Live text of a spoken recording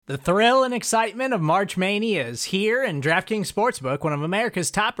The thrill and excitement of March Mania is here, and DraftKings Sportsbook, one of America's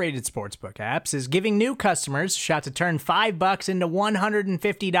top-rated sportsbook apps, is giving new customers a shot to turn $5 into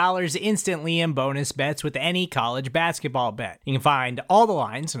 $150 instantly in bonus bets with any college basketball bet. You can find all the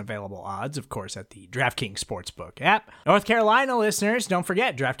lines and available odds, of course, at the DraftKings Sportsbook app. North Carolina listeners, don't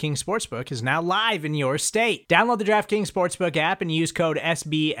forget, DraftKings Sportsbook is now live in your state. Download the DraftKings Sportsbook app and use code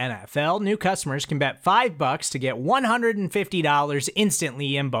SBNFL. New customers can bet $5 to get $150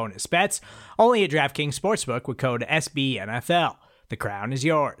 instantly in bonus bets, only at DraftKings Sportsbook with code SBNFL. The crown is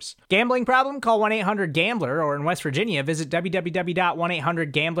yours. Gambling problem? Call 1-800-GAMBLER, or in West Virginia, visit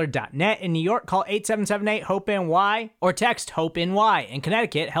www.1800gambler.net. In New York, call 877-8-HOPE-NY or text HOPE-NY. In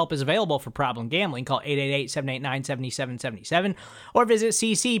Connecticut, help is available for problem gambling. Call 888-789-7777 or visit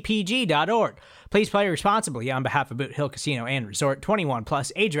ccpg.org. Please play responsibly on behalf of Boot Hill Casino and Resort. 21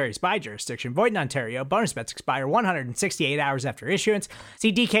 plus, age varies by jurisdiction. Void in Ontario. Bonus bets expire 168 hours after issuance.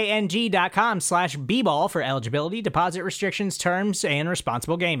 See dkng.com/bball for eligibility, deposit restrictions, terms, and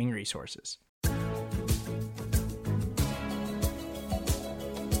responsible gaming resources.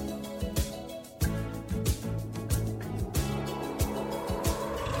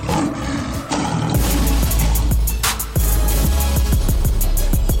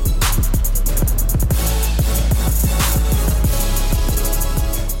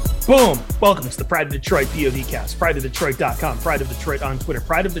 Boom! Welcome to the Pride of Detroit PODcast. PrideofDetroit.com, Pride of Detroit on Twitter,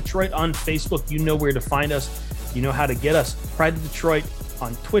 Pride of Detroit on Facebook. You know where to find us. You know how to get us. Pride of Detroit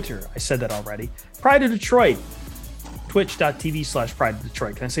on Twitter. I said that already. Pride of Detroit. Twitch.tv/Pride of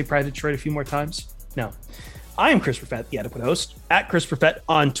Detroit. Can I say Pride of Detroit a few more times? No. I am Chris Perfett, the adequate host, at Chris Perfett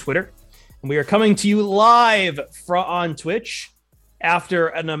on Twitter. And we are coming to you live on Twitch after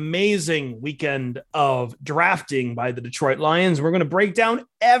an amazing weekend of drafting by the Detroit Lions. We're going to break down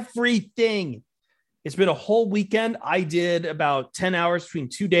everything. It's been a whole weekend. I did about 10 hours between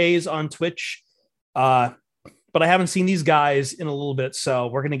 2 days on Twitch, but I haven't seen these guys in a little bit, so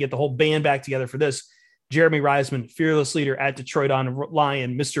we're going to get the whole band back together for this. Jeremy Reisman, fearless leader at Detroit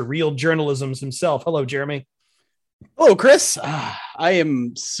Online, Mr. Real Journalism's himself. Hello, Jeremy. Hello, Chris. I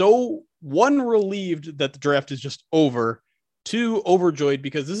am so relieved that the draft is just over. Too overjoyed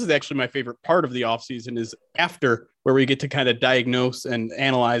because this is actually my favorite part of the offseason is after, where we get to kind of diagnose and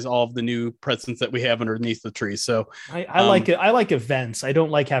analyze all of the new presents that we have underneath the tree. So I like it. I like events. I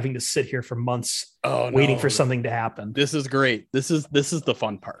don't like having to sit here for months waiting for something to happen. This is great. This is the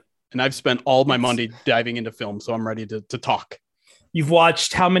fun part. And I've spent all my Monday diving into film, so I'm ready to talk. You've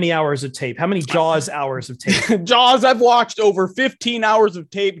watched how many hours of tape? How many Jaws hours of tape? Jaws, I've watched over 15 hours of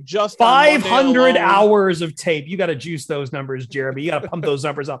tape, just 500 hours of tape. You got to juice those numbers, Jeremy. You got to pump those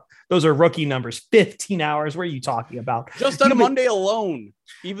numbers up. Those are rookie numbers. 15 hours. What are you talking about? Just on Monday alone.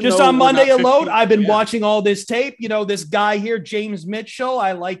 Just on Monday alone, I've been watching all this tape. You know, this guy here, James Mitchell,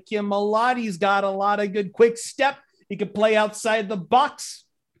 I like him a lot. He's got a lot of good quick step. He can play outside the box.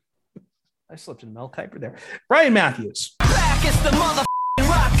 I slipped in Mel Kiper there. Ryan Matthews. It's the motherfucking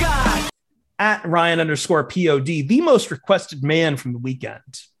rock guy. At Ryan_POD, the most requested man from the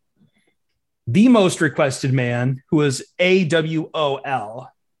weekend. The most requested man who is AWOL.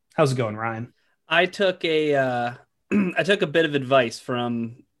 How's it going, Ryan? I took a bit of advice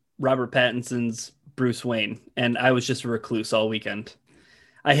from Robert Pattinson's Bruce Wayne, and I was just a recluse all weekend.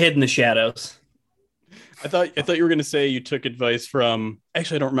 I hid in the shadows. I thought you were going to say you took advice from.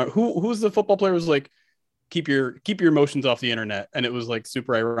 Actually, I don't remember who's the football player who was like, keep your emotions off the internet, and it was like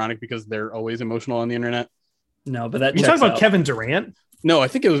super ironic because they're always emotional on the internet. No, but that you talking about Kevin Durant? No, I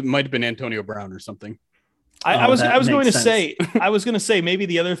think it might have been Antonio Brown or something. I was going to say maybe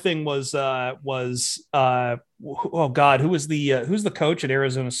the other thing was oh God, who's the coach at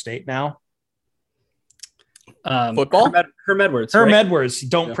Arizona State now? Football? Herm Edwards. Herm Edwards.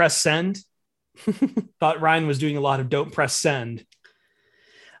 Don't press send. Thought Ryan was doing a lot of don't press send.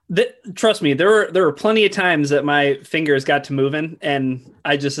 Trust me, there were plenty of times that my fingers got to moving, and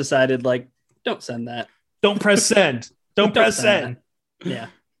I just decided, like, don't send that. Don't press send. Don't press send. Yeah.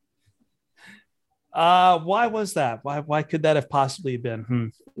 Why was that? Why could that have possibly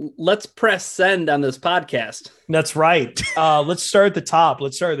been? Let's press send on this podcast. That's right. Let's start at the top.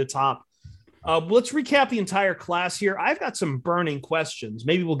 Let's recap the entire class here. I've got some burning questions.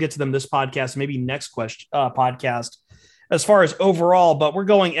 Maybe we'll get to them this podcast, maybe next podcast as far as overall, but we're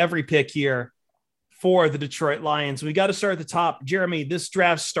going every pick here for the Detroit Lions. We got to start at the top. Jeremy, this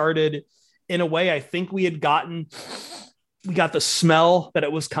draft started in a way I think we got the smell that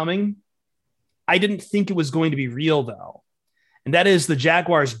it was coming. I didn't think it was going to be real, though. And that is the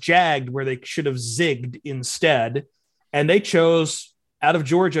Jaguars jagged where they should have zigged instead. And they chose, out of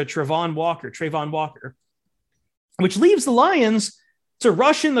Georgia, Travon Walker, which leaves the Lions to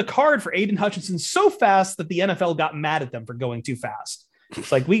rush in the card for Aiden Hutchinson so fast that the NFL got mad at them for going too fast.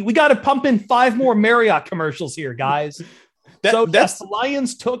 It's like, we got to pump in 5 more Marriott commercials here, guys. That's the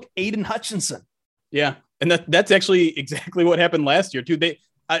Lions took Aiden Hutchinson. Yeah. And that's actually exactly what happened last year too.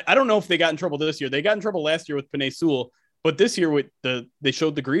 I don't know if they got in trouble this year. They got in trouble last year with Penei Sewell, but this year they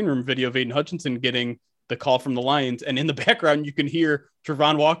showed the green room video of Aiden Hutchinson getting the call from the Lions. And in the background, you can hear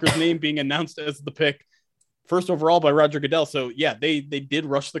Travon Walker's name being announced as the pick first overall by Roger Goodell. So yeah, they did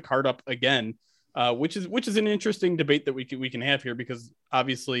rush the card up again, which is an interesting debate that we can have here, because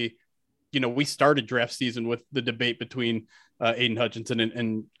obviously, we started draft season with the debate between Aiden Hutchinson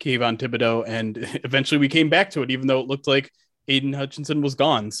and Kayvon Thibodeaux, and eventually we came back to it, even though it looked like Aiden Hutchinson was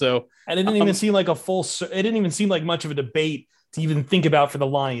gone. So, and it didn't even seem like it didn't even seem like much of a debate to even think about for the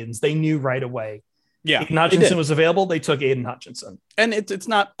Lions. They knew right away. Yeah, Aiden Hutchinson was available. They took Aiden Hutchinson, and it's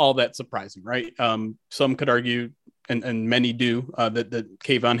not all that surprising, right? Some could argue, and many do, that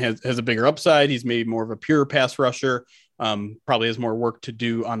Kayvon has a bigger upside. He's maybe more of a pure pass rusher. Probably has more work to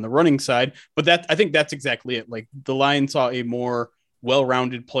do on the running side, but I think that's exactly it. Like, the Lions saw a more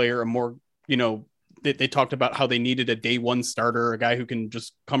well-rounded player, a more, they talked about how they needed a day one starter, a guy who can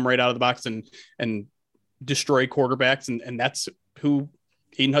just come right out of the box and destroy quarterbacks. And that's who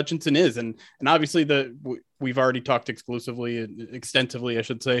Aiden Hutchinson is. And obviously we've already talked extensively, I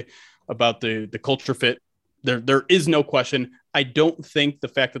should say, about the culture fit. There is no question. I don't think the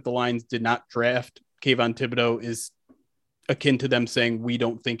fact that the Lions did not draft Kayvon Thibodeaux is akin to them saying, we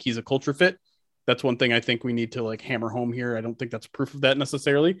don't think he's a culture fit. That's one thing I think we need to hammer home here. I don't think that's proof of that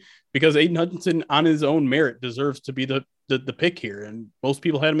necessarily, because Aiden Hutchinson on his own merit deserves to be the pick here. And most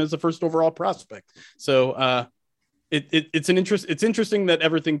people had him as the first overall prospect. So it's interesting that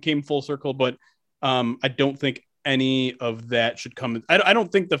everything came full circle, but I don't think any of that should come. I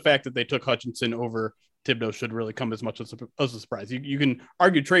don't think the fact that they took Hutchinson over Thibodeaux should really come as much as a surprise. You can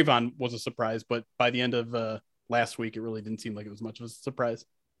argue Travon was a surprise, but by the end of last week, it really didn't seem like it was much of a surprise.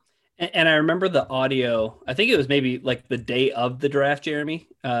 And I remember the audio. I think it was maybe like the day of the draft, Jeremy,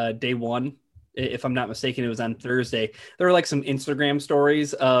 day one, if I'm not mistaken. It was on Thursday. There were some Instagram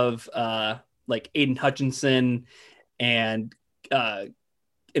stories of Aiden Hutchinson and Kayvon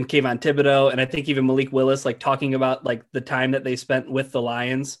Thibodeaux, and I think even Malik Willis, talking about the time that they spent with the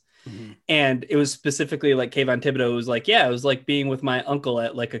Lions. Mm-hmm. And it was specifically Kayvon Thibodeaux was it was like being with my uncle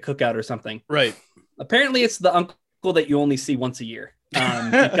at a cookout or something. Right. Apparently it's the uncle that you only see once a year,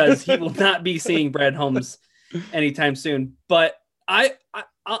 because he will not be seeing Brad Holmes anytime soon. But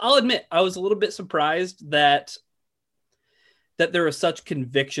I'll admit, I was a little bit surprised that there was such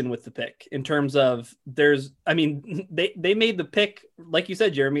conviction with the pick, in terms of they made the pick, like you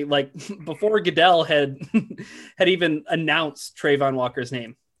said, Jeremy, before Goodell had even announced Travon Walker's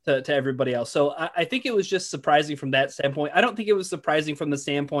name to everybody else. So I think it was just surprising from that standpoint. I don't think it was surprising from the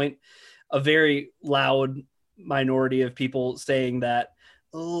standpoint a very loud minority of people saying that,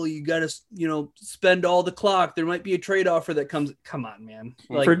 oh, you got to, spend all the clock. There might be a trade offer that comes. Come on, man.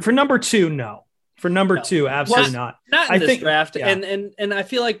 For number two, no. For number two, absolutely not. Not in this draft. Yeah. And I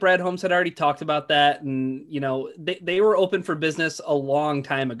feel like Brad Holmes had already talked about that. And, they were open for business a long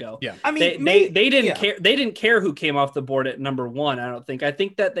time ago. Yeah. I mean, they didn't care. They didn't care who came off the board at number one. I don't think. I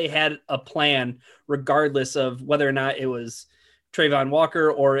think that they had a plan regardless of whether or not it was Travon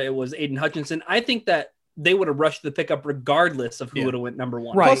Walker or it was Aiden Hutchinson. I think that they would have rushed the pickup regardless of who would have went number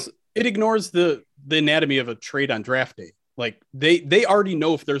one. Right. Plus, it ignores the anatomy of a trade on draft day. They already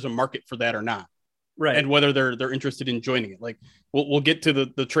know if there's a market for that or not. Right. And whether they're interested in joining it. We'll get to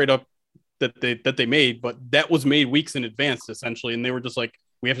the trade up that they made, but that was made weeks in advance essentially. And they were just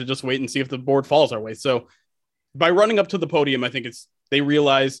we have to just wait and see if the board falls our way. So by running up to the podium, I think they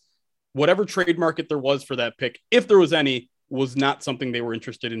realized whatever trade market there was for that pick, if there was any, was not something they were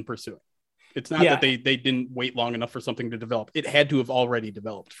interested in pursuing. It's not that they didn't wait long enough for something to develop. It had to have already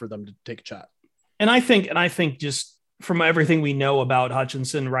developed for them to take a shot. And I think just from everything we know about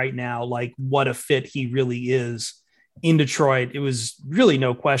Hutchinson right now, what a fit he really is in Detroit, it was really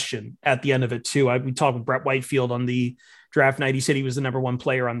no question at the end of it too. We talked with Brett Whitefield on the draft night. He said he was the number one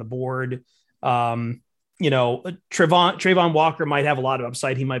player on the board. Travon Walker might have a lot of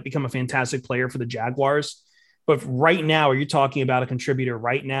upside. He might become a fantastic player for the Jaguars. But right now, are you talking about a contributor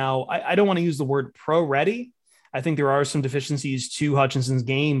right now? I don't want to use the word pro-ready. I think there are some deficiencies to Hutchinson's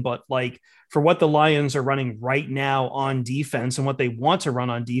game, but for what the Lions are running right now on defense and what they want to run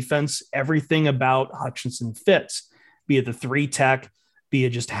on defense, everything about Hutchinson fits, be it the 3 tech, be it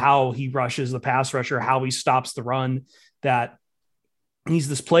just how he rushes the pass rusher, how he stops the run, that he's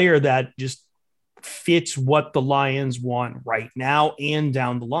this player that just fits what the Lions want right now and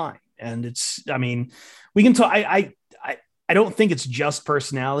down the line. And we can talk. I I don't think it's just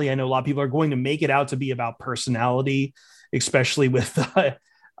personality. I know a lot of people are going to make it out to be about personality, especially with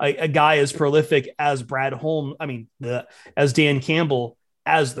a guy as prolific as Brad Holmes. I mean, as Dan Campbell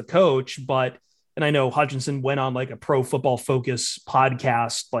as the coach, and I know Hutchinson went on like a Pro Football Focus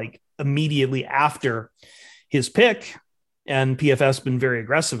podcast like immediately after his pick, and PFF has been very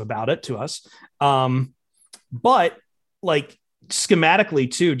aggressive about it to us. But like schematically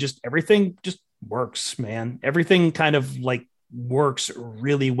too, just everything just works, man. Everything kind of like works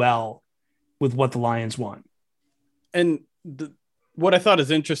really well with what the Lions want. And what I thought is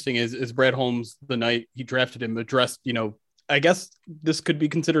interesting is Brad Holmes, the night he drafted him, addressed, I guess this could be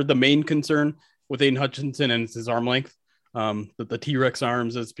considered the main concern with Aiden Hutchinson, and it's his arm length. The T-Rex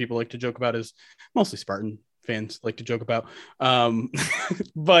arms, as people like to joke about, is mostly Spartan fans like to joke about.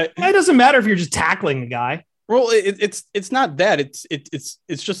 But it doesn't matter if you're just tackling the guy. Well, it's not that. It's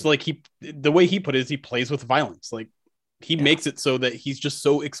just like the way he put it is he plays with violence. Like he makes it so that he's just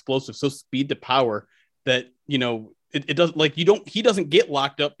so explosive, so speed to power that, it doesn't like he doesn't get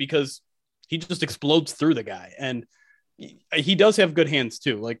locked up because he just explodes through the guy. And he does have good hands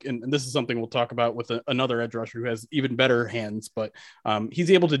too. Like, and this is something we'll talk about with another edge rusher who has even better hands, but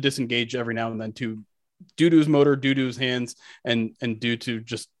he's able to disengage every now and then too, due to his motor, due to his hands, and due to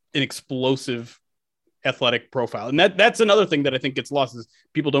just an explosive athletic profile. And that's another thing that I think gets lost is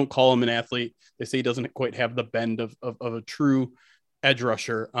people don't call him an athlete. They say he doesn't quite have the bend of a true edge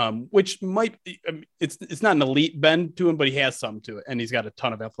rusher, which might be, it's not an elite bend to him, but he has some to it, and he's got a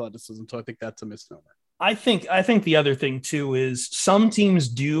ton of athleticism. So I think that's a misnomer. I think the other thing too is some teams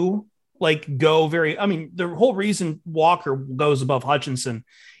do like go the whole reason Walker goes above Hutchinson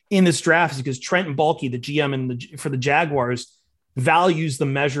in this draft is because Trent Baalke, the GM for the Jaguars, values the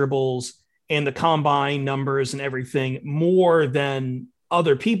measurables and the combine numbers and everything more than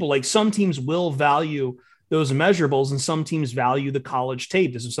other people. Like some teams will value those measurables and some teams value the college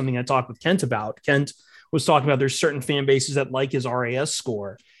tape. This is something I talked with Kent about. Kent was talking about there's certain fan bases that like his RAS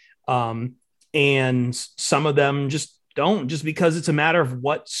score. And some of them just don't, just because it's a matter of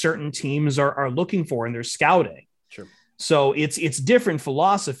what certain teams are looking for in their scouting. Sure. So it's different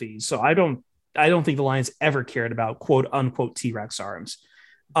philosophies. So I don't think the Lions ever cared about quote unquote T-Rex arms.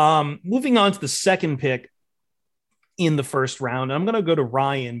 Moving on to the second pick in the first round, I'm going to go to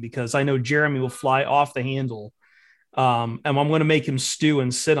Ryan because I know Jeremy will fly off the handle. And I'm going to make him stew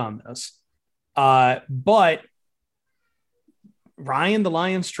and sit on this. But Ryan, the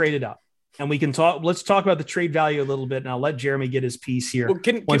Lions traded up, and we can talk. Let's talk about the trade value a little bit, and I'll let Jeremy get his piece here. Well,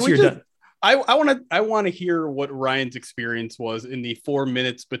 can we done. I want to hear what Ryan's experience was in the 4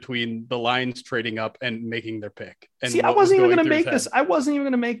 minutes between the Lions trading up and making their pick. And see, I wasn't even going to make this. I wasn't even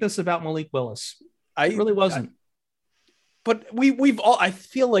going to make this about Malik Willis. I really wasn't. But we've all. I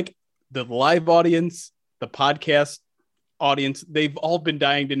feel like the live audience, the podcast audience, they've all been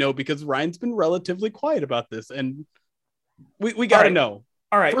dying to know because Ryan's been relatively quiet about this, and we got to know.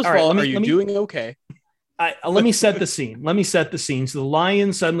 All right. First of all, are you doing okay? Let me set the scene. So the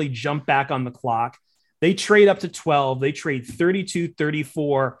Lions suddenly jump back on the clock. They trade up to 12. They trade 32,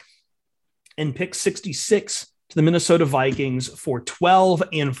 34, and pick 66 to the Minnesota Vikings for 12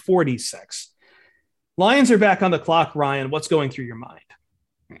 and 46. Lions are back on the clock. Ryan, what's going through your mind?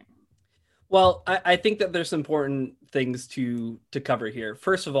 Well, I think that there's important things to cover here.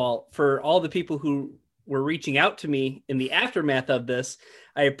 First of all, for all the people who were reaching out to me in the aftermath of this,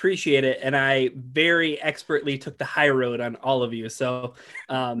 I appreciate it. And I very expertly took the high road on all of you. So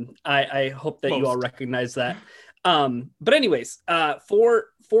I hope that you all recognize that. But anyways, for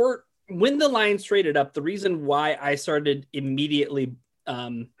when the Lions traded up, the reason why I started immediately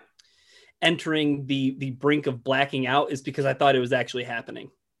entering the brink of blacking out is because I thought it was actually happening.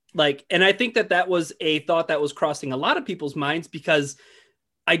 And I think that was a thought that was crossing a lot of people's minds because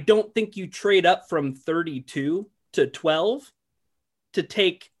I don't think you trade up from 32 to 12 to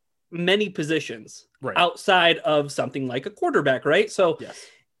take many positions outside of something like a quarterback, right? So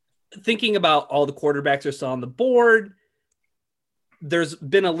thinking about all the quarterbacks are still on the board, there's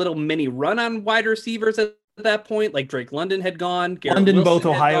been a little mini run on wide receivers at that point. Like Drake London had gone. London, both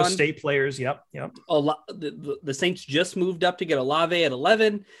Ohio State players. Yep. The Saints just moved up to get Olave at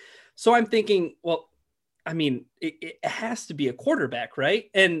 11. So I'm thinking, well, I mean, it has to be a quarterback, right?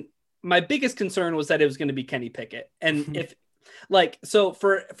 And my biggest concern was that it was going to be Kenny Pickett. And so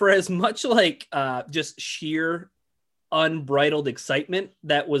for as much just sheer unbridled excitement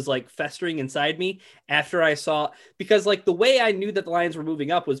that was festering inside me after I saw, because the way I knew that the Lions were moving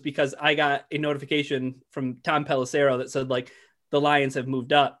up was because I got a notification from Tom Pelissero that said the Lions have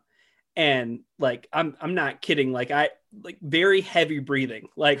moved up. And like, I'm not kidding. Like very heavy breathing.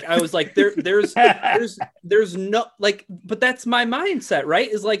 Like I was like, there's no, like, but that's my mindset, right?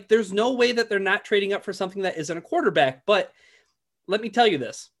 Is like, there's no way that they're not trading up for something that isn't a quarterback. But let me tell you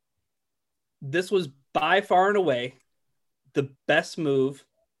this was by far and away the best move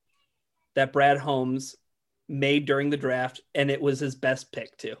that Brad Holmes made during the draft. And it was his best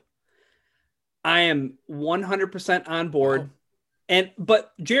pick too. I am 100% on board. Wow.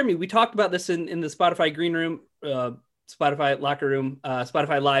 But Jeremy, we talked about this in the Spotify green room, Spotify locker room,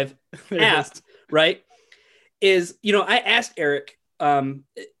 Spotify live app, right? I asked Eric, probably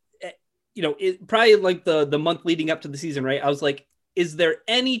like the month leading up to the season, right? I was like, is there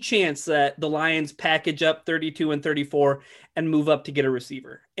any chance that the Lions package up 32 and 34 and move up to get a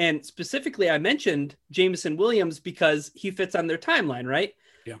receiver? And specifically, I mentioned Jameson Williams because he fits on their timeline, right?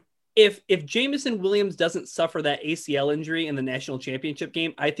 Yeah. If Jameson Williams doesn't suffer that ACL injury in the national championship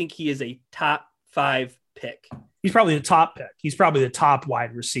game, I think he is a top 5 pick. He's probably the top pick. He's probably the top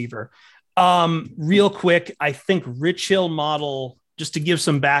wide receiver. Real quick, I think Rich Hill model, just to give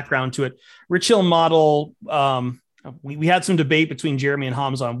some background to it, Rich Hill model, we had some debate between Jeremy and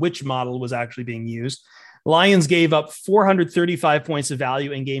Hamza on which model was actually being used. Lions gave up 435 points of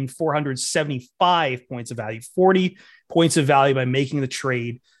value and gained 475 points of value, 40 points of value by making the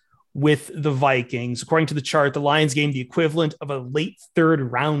trade with the Vikings. According to the chart, the Lions gained the equivalent of a late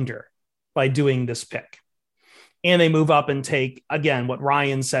 3rd rounder by doing this pick. And they move up and take, again, what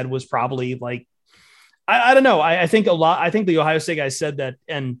Ryan said was probably like, I don't know. I think the Ohio State guy said that,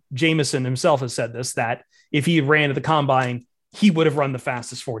 and Jameson himself has said this, that if he ran at the combine, he would have run the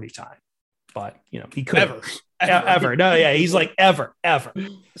fastest 40 time, but he could ever. No, yeah. He's like ever.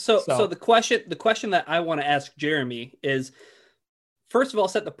 So the question that I want to ask Jeremy is, first of all,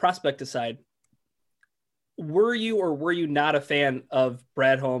 set the prospect aside. Were you or were you not a fan of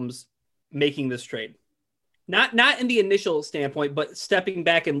Brad Holmes making this trade? Not in the initial standpoint, but stepping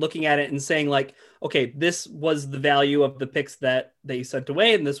back and looking at it and saying like, okay, this was the value of the picks that they sent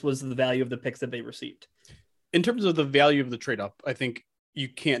away, and this was the value of the picks that they received. In terms of the value of the trade up, I think you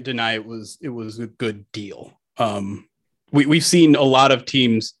can't deny it was a good deal. We've seen a lot of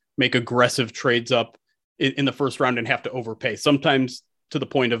teams make aggressive trades up in the first round and have to overpay, sometimes to the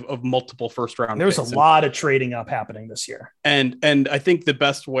point of multiple first round. There's a lot of trading up happening this year. And I think the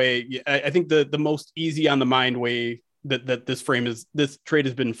best way, I think the most easy on the mind way that this trade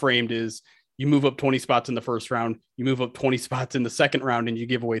has been framed is you move up 20 spots in the first round, you move up 20 spots in the second round, and you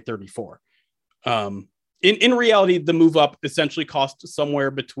give away 34. In reality, the move up essentially cost somewhere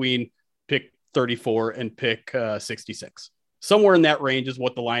between pick 34 and pick 66. Somewhere in that range is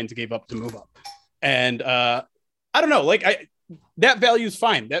what the Lions gave up to move up. And I don't know, that value is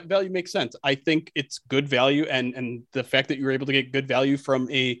fine. That value makes sense. I think it's good value. And the fact that you were able to get good value from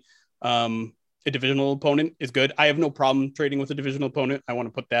a divisional opponent is good. I have no problem trading with a divisional opponent. I want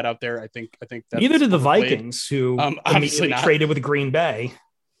to put that out there. I think that's neither did the Vikings, who obviously traded with Green Bay.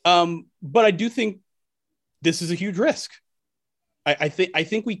 But I do think this is a huge risk. I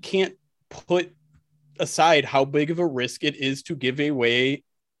think we can't put aside how big of a risk it is to give away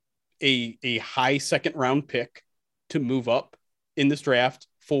a high second round pick to move up in this draft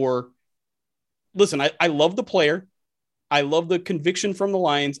listen, I love the player. I love the conviction from the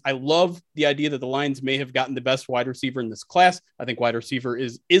Lions. I love the idea that the Lions may have gotten the best wide receiver in this class. I think wide receiver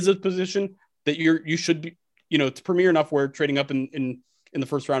is a position that you should be, it's premier enough where trading up in the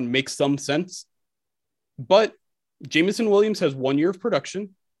first round makes some sense. But Jameson Williams has 1 year of production.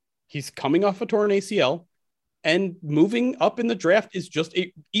 He's coming off a torn ACL, and moving up in the draft is just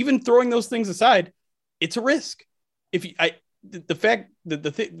even throwing those things aside, it's a risk. The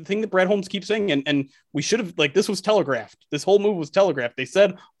thing that Brad Holmes keeps saying, and we should have, this was telegraphed. This whole move was telegraphed. They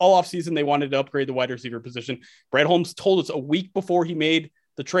said all offseason they wanted to upgrade the wide receiver position. Brad Holmes told us a week before he made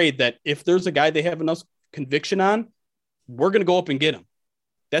the trade that if there's a guy they have enough conviction on, we're going to go up and get him.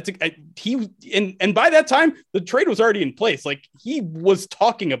 And by that time, the trade was already in place. He was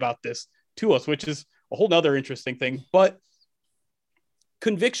talking about this to us, which is a whole nother interesting thing. But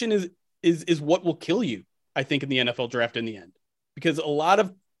conviction is what will kill you, I think, in the NFL draft in the end, because a lot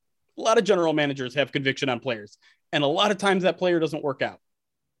of general managers have conviction on players, and a lot of times that player doesn't work out.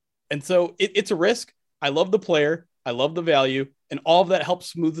 And so it's a risk. I love the player. I love the value, and all of that helps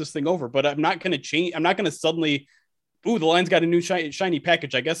smooth this thing over. But I'm not going to change. I'm not going to suddenly, the Lions got a new shiny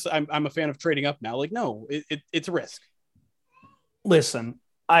package. I guess I'm a fan of trading up now. No, it's a risk. Listen,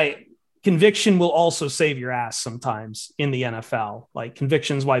 conviction will also save your ass sometimes in the NFL.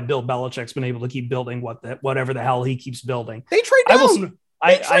 Conviction is why Bill Belichick's been able to keep building whatever the hell he keeps building. They trade down.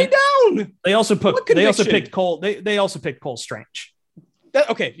 They trade down. They also picked Cole. They also picked Cole Strange.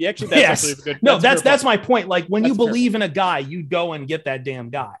 Okay, yeah, actually, that's Yes. actually good. No, that's that's my point. Like when you That's fair. believe in a guy, you go and get that damn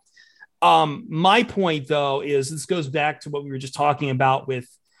guy. My point though is this goes back to what we were just talking about with,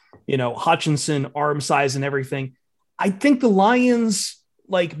 Hutchinson, arm size and everything. I think the Lions,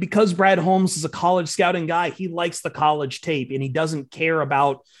 like, because Brad Holmes is a college scouting guy, he likes the college tape and he doesn't care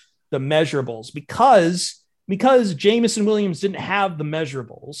about the measurables because Jameson Williams didn't have the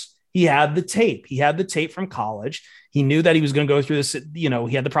measurables. He had the tape. He had the tape from college. He knew that he was going to go through this. He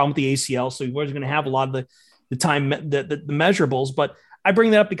had the problem with the ACL, so he wasn't going to have a lot of the time, the measurables. But I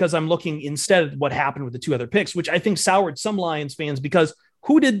bring that up because I'm looking instead at what happened with the two other picks, which I think soured some Lions fans because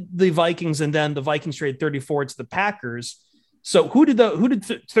who did the Vikings and then the Vikings trade 34 to the Packers? So who did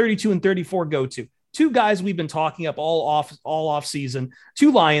 32 and 34 go to? Two guys we've been talking up all off season.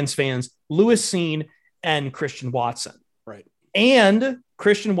 Two Lions fans, Lewis Cine and Christian Watson. Right. And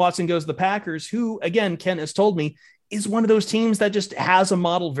Christian Watson goes to the Packers, who, again, Ken has told me, is one of those teams that just has a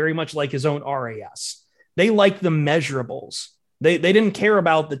model very much like his own RAS. They like the measurables. They didn't care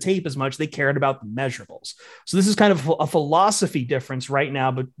about the tape as much. They cared about the measurables. So this is kind of a philosophy difference right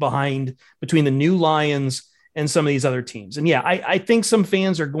now between the new Lions and some of these other teams. And yeah, I think some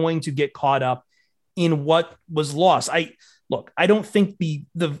fans are going to get caught up in what was lost. I don't think the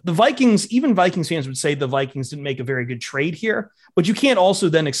Vikings, even Vikings fans would say the Vikings didn't make a very good trade here, but you can't also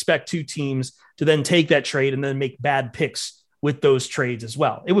then expect two teams to then take that trade and then make bad picks with those trades as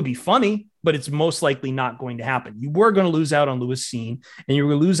well. It would be funny, but it's most likely not going to happen. You were going to lose out on Lewis Cine and you were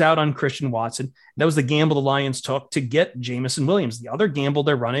going to lose out on Christian Watson. That was the gamble the Lions took to get Jameson Williams. The other gamble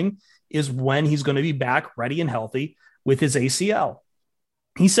they're running is when he's going to be back ready and healthy with his ACL.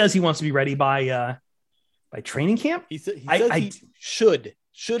 He says he wants to be ready by training camp. He says he should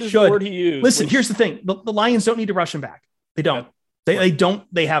is the word he used. Listen, here's the thing. The Lions don't need to rush him back. They don't. Yeah. They don't.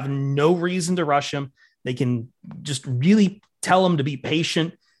 They have no reason to rush him. They can just really tell him to be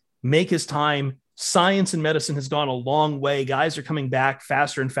patient, make his time. Science and medicine has gone a long way. Guys are coming back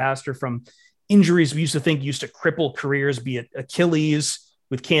faster and faster from injuries we used to think used to cripple careers, be it Achilles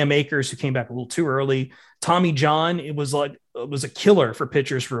with Cam Akers, who came back a little too early. Tommy John, it was a killer for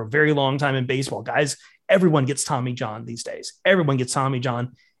pitchers for a very long time in baseball. Guys, everyone gets Tommy John these days. Everyone gets Tommy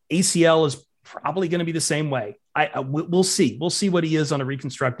John. ACL is probably going to be the same way. We'll see. We'll see what he is on a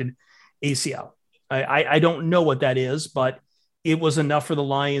reconstructed ACL. I don't know what that is, but it was enough for the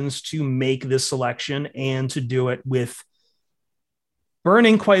Lions to make this selection and to do it with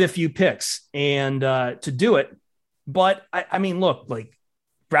burning quite a few picks and to do it. But I mean, look, like,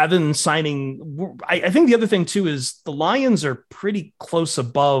 rather than signing, I think the other thing too is the Lions are pretty close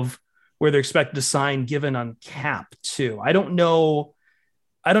above where they're expected to sign given on cap too. I don't know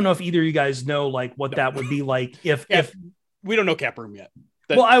if either of you guys know like what that would be like if we don't know cap room yet.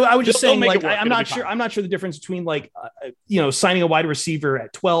 I was just saying, like, I'm not sure. I'm not sure the difference between like, signing a wide receiver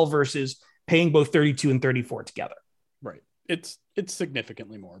at 12 versus paying both 32 and 34 together. Right. It's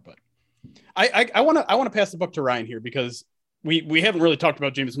significantly more, but I want to pass the buck to Ryan here because we haven't really talked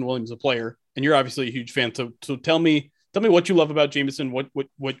about Jameson Williams, a player, and you're obviously a huge fan. So tell me what you love about Jameson, what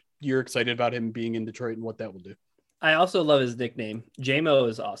you're excited about him being in Detroit and what that will do. I also love his nickname. J-Mo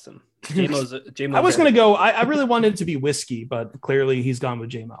is awesome. J-Mo. I was going to go, I really wanted it to be Whiskey, but clearly he's gone with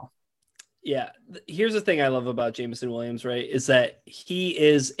J-Mo. Yeah. Here's the thing I love about Jameson Williams, right? Is that he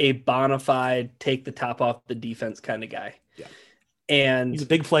is a bona fide, take the top off the defense kind of guy. Yeah. And he's a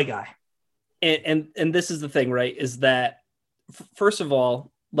big play guy. And this is the thing, right? Is that first of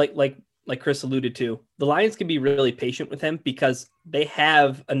all, like Chris alluded to, the Lions can be really patient with him because they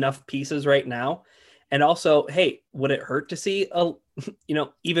have enough pieces right now. And also, hey, would it hurt to see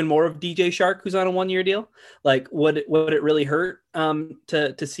even more of DJ Chark, who's on a 1-year deal? Like, would it really hurt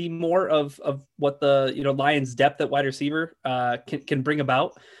to see more of what the Lions' depth at wide receiver can bring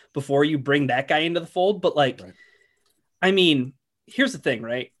about before you bring that guy into the fold? But right. I mean, here's the thing,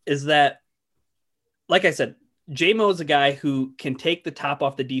 right? Is that, like I said, J-Mo is a guy who can take the top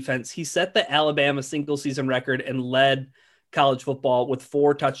off the defense. He set the Alabama single season record and led college football with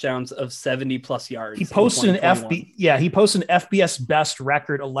 4 touchdowns of 70 plus yards. He posted an FBS best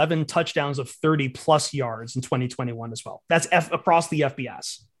record, 11 touchdowns of 30 plus yards in 2021 as well. That's across the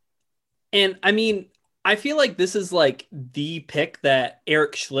FBS. And I mean, I feel like this is like the pick that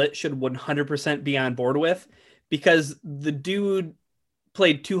Eric Schlitt should 100% be on board with because the dude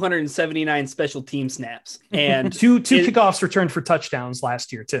played 279 special team snaps and two kickoffs returned for touchdowns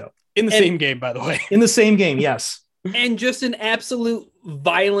last year too. In the same game, by the way. In the same game, yes. And just an absolute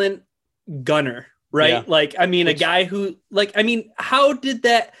violent gunner, right? Yeah. Like, I mean, a guy who, like, I mean, how did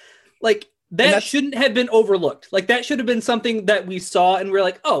that, like, that shouldn't have been overlooked. Like, that should have been something that we saw and we're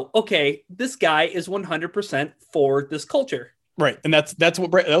like, oh, okay, this guy is 100% for this culture. Right. And that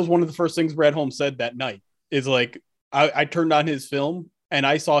was one of the first things Brad Holmes said that night is like, I turned on his film and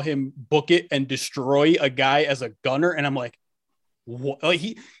I saw him book it and destroy a guy as a gunner. And I'm like, what? Like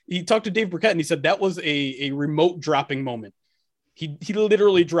he talked to Dave Burkett and he said that was a remote dropping moment. He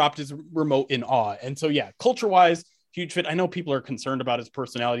literally dropped his remote in awe. And so, yeah, culture wise, huge fit. I know people are concerned about his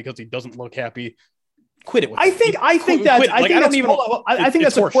personality because he doesn't look happy. Quit it. I think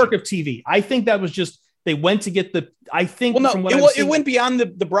that's a quirk of TV. I think that was just, they went to get the, I think, it went beyond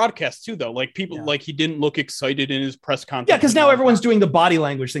the broadcast too, though. Like people, like he didn't look excited in his press conference. Yeah, because now everyone's doing the body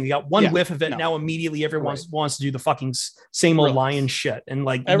language thing. You got one whiff of it. Now immediately everyone wants to do the fucking same old lion shit and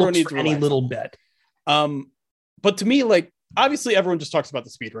like everyone needs for any little bit. But to me, like obviously everyone just talks about the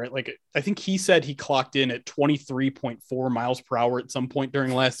speed, right? Like I think he said he clocked in at 23.4 miles per hour at some point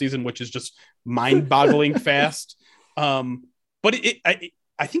during last season, which is just mind-boggling fast. But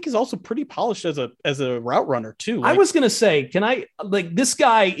I think he's also pretty polished as a route runner too. Like, I was going to say, this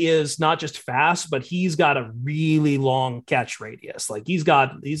guy is not just fast, but he's got a really long catch radius. Like he's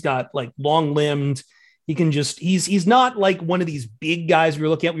got like long limbed. He can just, he's not like one of these big guys we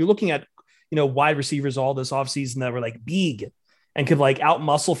were looking at, wide receivers all this offseason that were like big and could like out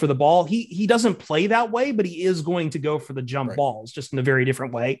muscle for the ball. He doesn't play that way, but he is going to go for the jump balls just in a very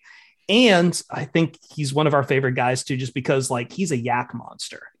different way. And I think he's one of our favorite guys too, just because like he's a yak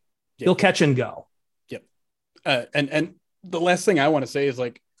monster. Yep. He'll catch and go. Yep. And the last thing I want to say is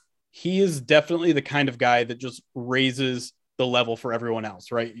like, he is definitely the kind of guy that just raises the level for everyone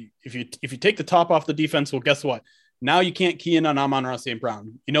else, right? If you take the top off the defense, well, guess what? Now you can't key in on Amon-Ra St.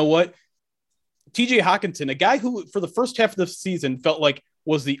 Brown. You know what? TJ Hockenson, a guy who for the first half of the season felt like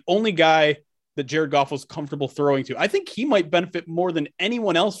was the only guy that Jared Goff was comfortable throwing to. I think he might benefit more than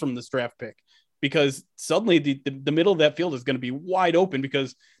anyone else from this draft pick because suddenly the middle of that field is going to be wide open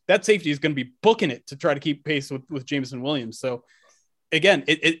because that safety is going to be booking it to try to keep pace with Jameson Williams. So again,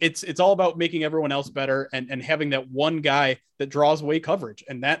 it's all about making everyone else better and having that one guy that draws away coverage.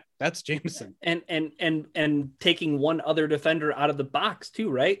 And that's Jameson. And taking one other defender out of the box too,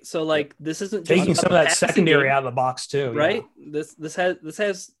 right? So like this isn't just taking some of that secondary out of the box too, right? Yeah. This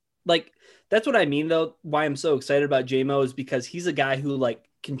has like, that's what I mean though. Why I'm so excited about JMO is because he's a guy who like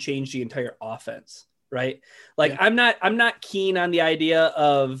can change the entire offense, right? Like I'm not keen on the idea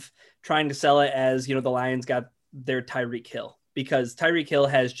of trying to sell it as, the Lions got their Tyreek Hill because Tyreek Hill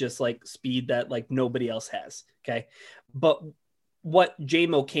has just like speed that like nobody else has. Okay. But what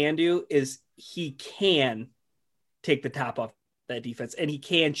JMO can do is he can take the top off that defense and he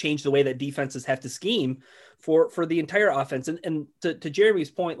can change the way that defenses have to scheme for the entire offense. And to Jeremy's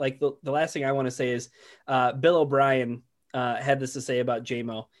point, like the last thing I want to say is Bill O'Brien had this to say about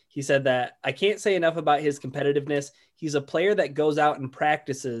JMO. He said that I can't say enough about his competitiveness. He's a player that goes out and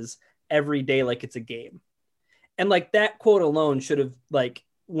practices every day like it's a game. And like that quote alone should have like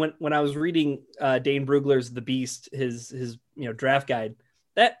when I was reading Dane Brugler's The Beast, his draft guide,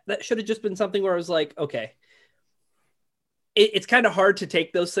 that should have just been something where I was like, okay, it's kind of hard to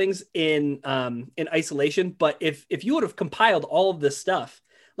take those things in isolation. But if you would have compiled all of this stuff,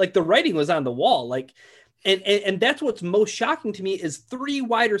 like the writing was on the wall, like, and that's what's most shocking to me is 3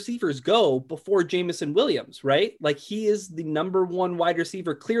 wide receivers go before Jameson Williams, right? Like he is the number 1 wide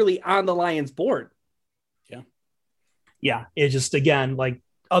receiver clearly on the Lions board. Yeah. It just, again, like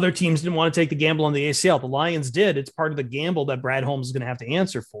other teams didn't want to take the gamble on the ACL. The Lions did. It's part of the gamble that Brad Holmes is going to have to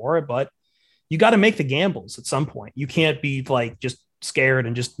answer for it, but you got to make the gambles at some point. You can't be like just scared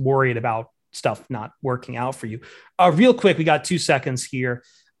and just worried about stuff not working out for you. Real quick, we got 2 seconds here.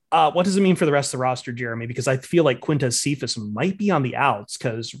 What does it mean for the rest of the roster, Jeremy? Because I feel like Quintez Cephas might be on the outs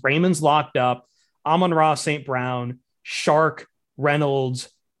because Raymond's locked up, Amon-Ra St. Brown, Shark, Reynolds,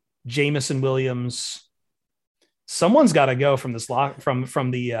 Jameson Williams. Someone's got to go from this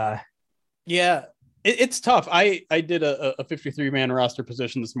from the. Yeah. It's tough. I did a 53-man roster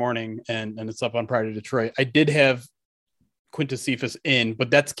position this morning, and it's up on Pride of Detroit. I did have Quintez Cephas in,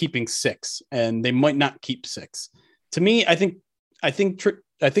 but that's keeping 6, and they might not keep 6. To me, I think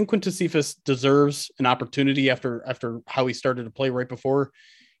Quintez Cephas deserves an opportunity after how he started to play right before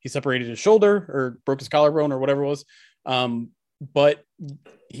he separated his shoulder or broke his collarbone or whatever it was. But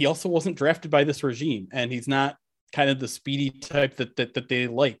he also wasn't drafted by this regime, and he's not kind of the speedy type that they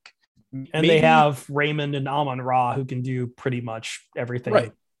like. And they have Raymond and Amon-Ra who can do pretty much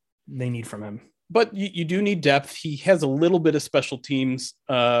everything they need from him. But you do need depth. He has a little bit of special teams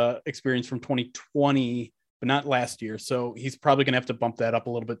experience from 2020, but not last year. So he's probably going to have to bump that up a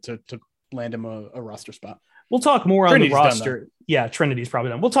little bit to land him a roster spot. We'll talk more on the roster. Yeah, Trinity's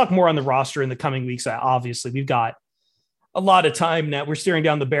probably done. We'll talk more on the roster in the coming weeks. Obviously, we've got a lot of time now. We're staring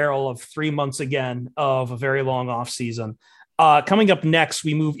down the barrel of 3 months again of a very long off season. Coming up next,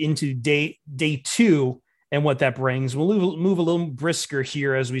 we move into day two and what that brings. We'll move a little brisker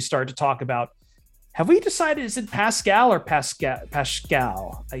here as we start to talk about, have we decided, is it Pascal or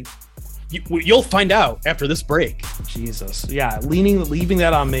Pascal? You'll find out after this break. Jesus. Yeah, leaving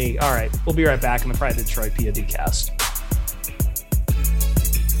that on me. All right, we'll be right back on the Pride of Detroit POD cast.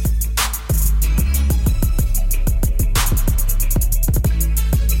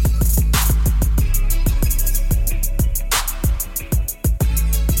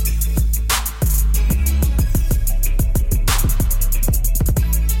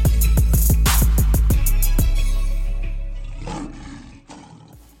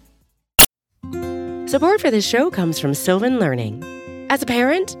 Support for this show comes from Sylvan Learning. As a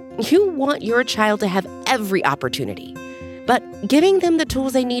parent, you want your child to have every opportunity, but giving them the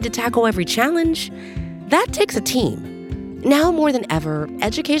tools they need to tackle every challenge, that takes a team. Now more than ever,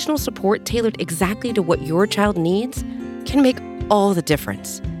 educational support tailored exactly to what your child needs can make all the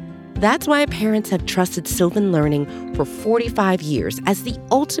difference. That's why parents have trusted Sylvan Learning for 45 years as the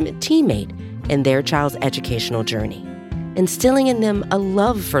ultimate teammate in their child's educational journey, instilling in them a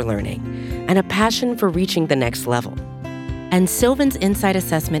love for learning and a passion for reaching the next level. And Sylvan's Insight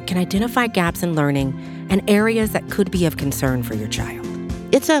Assessment can identify gaps in learning and areas that could be of concern for your child.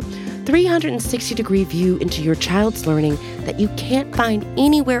 It's a 360-degree view into your child's learning that you can't find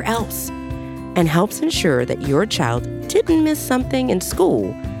anywhere else, and helps ensure that your child didn't miss something in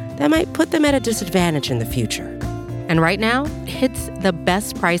school that might put them at a disadvantage in the future. And right now, it's the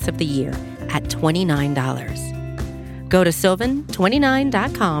best price of the year at $29. Go to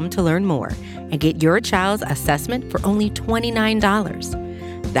sylvan29.com to learn more and get your child's assessment for only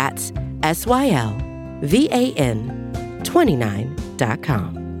 $29. That's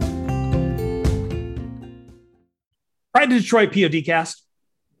SYLVAN29.com. Pride of Detroit POD cast.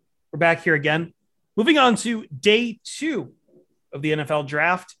 We're back here again. Moving on to day two of the NFL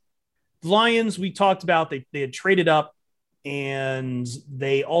draft. The Lions, we talked about, they had traded up, and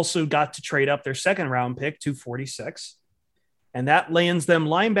they also got to trade up their second round pick to 46. And that lands them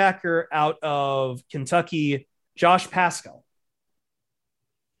linebacker out of Kentucky, Josh Pascal.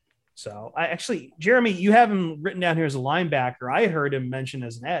 So Jeremy, you have him written down here as a linebacker. I heard him mentioned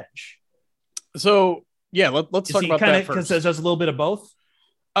as an edge. So yeah, let's talk about that first. Because there's a little bit of both.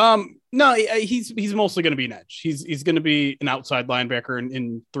 No, he's mostly going to be an edge. He's going to be an outside linebacker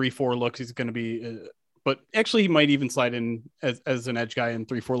in 3-4 looks. He's going to be, but actually he might even slide in as an edge guy in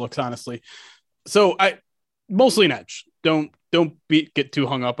 3-4 looks, honestly. So mostly an edge. Don't get too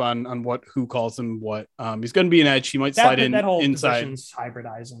hung up on who calls him what. He's going to be an edge. He might slide in that whole inside.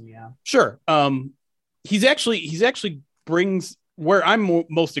 Hybridizing, yeah. Sure. He's actually brings, where I'm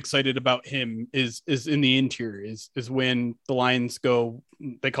most excited about him is in the interior is when the Lions go,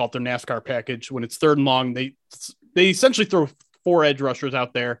 they call it their NASCAR package. When it's third and long, they essentially throw 4 edge rushers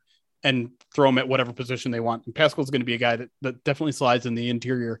out there and throw them at whatever position they want. And Pascal's going to be a guy that definitely slides in the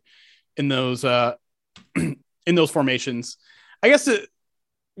interior in those in those formations. I guess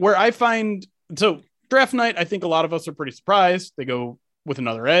where I find, so draft night, I think a lot of us are pretty surprised. They go with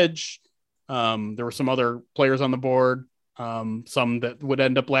another edge. There were some other players on the board. Some that would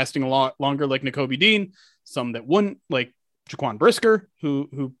end up lasting a lot longer, like Nakobe Dean, some that wouldn't, like Jaquan Brisker,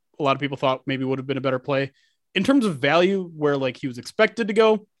 who a lot of people thought maybe would have been a better play. In terms of value, where like he was expected to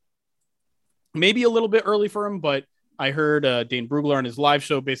go, maybe a little bit early for him, but I heard Dane Brugler on his live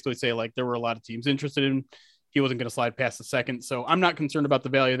show basically say like there were a lot of teams interested in him. He wasn't going to slide past the second, so I'm not concerned about the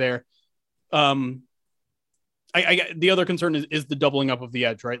value there. The other concern is the doubling up of the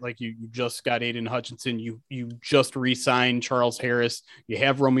edge, right? Like you just got Aiden Hutchinson, you just re-signed Charles Harris, you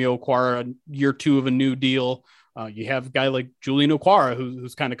have Romeo Okwara, year 2 of a new deal. You have a guy like Julian Okwara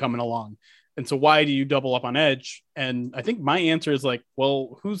who's kind of coming along. And so why do you double up on edge? And I think my answer is like,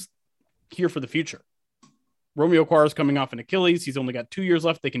 well, who's here for the future? Romeo Okwara is coming off an Achilles. He's only got 2 years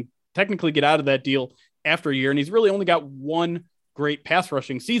left. They can technically get out of that deal after a year. And he's really only got one great pass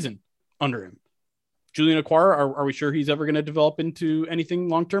rushing season under him. Julian Okwara, are we sure he's ever going to develop into anything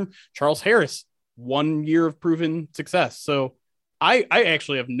long-term? Charles Harris, 1 year of proven success. So I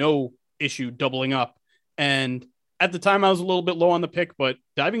actually have no issue doubling up. And at the time I was a little bit low on the pick, but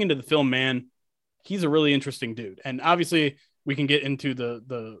diving into the film, man, he's a really interesting dude. And obviously we can get into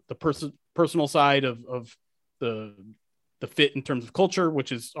the personal side of the fit in terms of culture,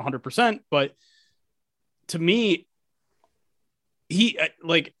 which is 100%. But to me,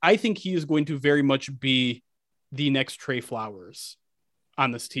 I think he is going to very much be the next Trey Flowers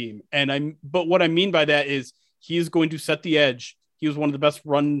on this team. But what I mean by that is he is going to set the edge. He was one of the best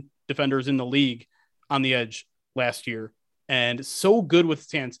run defenders in the league on the edge last year and so good with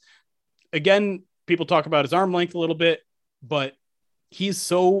his hands. Again, people talk about his arm length a little bit. but he's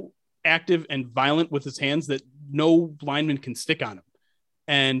so active and violent with his hands that no lineman can stick on him.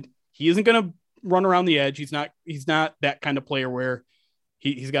 And he isn't going to run around the edge. He's not that kind of player where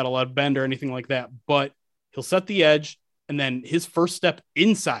he's got a lot of bend or anything like that, but he'll set the edge. And then his first step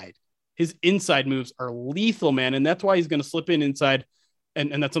inside, his inside moves are lethal, man. And that's why he's going to slip in inside.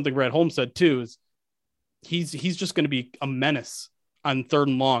 And that's something Brad Holmes said too, is he's just going to be a menace on 3rd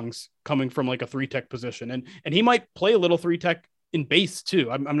and longs coming from like a 3-tech position. And he might play a little 3-tech in base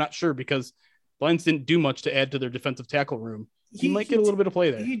too. I'm not sure, because the Lions didn't do much to add to their defensive tackle room. He might get a little bit of play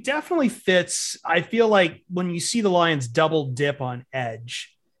there. He definitely fits. I feel like when you see the Lions double dip on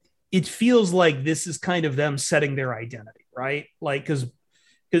edge, it feels like this is kind of them setting their identity, right? Like,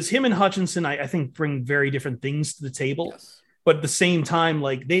 because him and Hutchinson, I think, bring very different things to the table. Yes. But at the same time,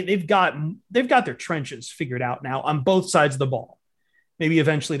 like they've got their trenches figured out now on both sides of the ball. Maybe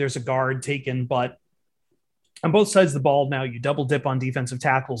eventually there's a guard taken, but on both sides of the ball now, you double dip on defensive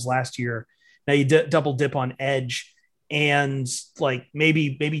tackles last year. Now you double dip on edge. And like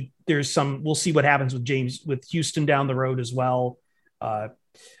maybe there's some, we'll see what happens with Houston down the road as well.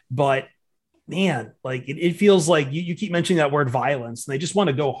 But man, like it feels like you keep mentioning that word violence, and they just want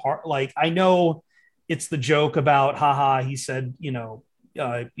to go hard. Like, I know it's the joke about, he said, Dan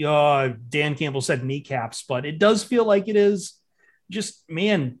Campbell said kneecaps, but it does feel like it is just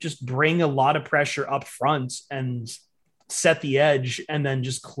bring a lot of pressure up front and set the edge, and then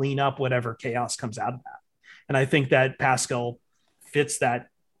just clean up whatever chaos comes out of that. And I think that Pascal fits that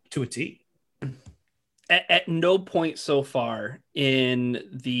to a T. At no point so far in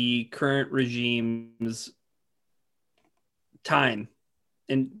the current regime's time,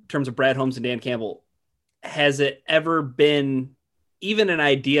 in terms of Brad Holmes and Dan Campbell, has it ever been even an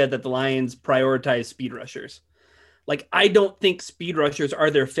idea that the Lions prioritize speed rushers. Like, I don't think speed rushers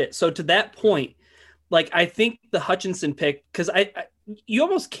are their fit. So to that point, like, I think the Hutchinson pick, because you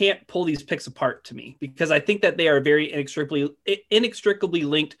almost can't pull these picks apart to me, because I think that they are very inextricably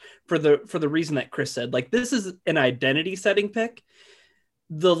linked for the reason that Chris said. Like, this is an identity setting pick.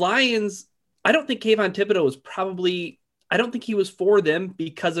 The Lions, I don't think Kayvon Thibodeau was I don't think he was for them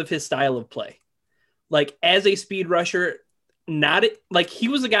because of his style of play. Like, as a speed rusher, he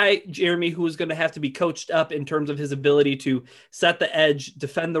was a guy, Jeremy, who was going to have to be coached up in terms of his ability to set the edge,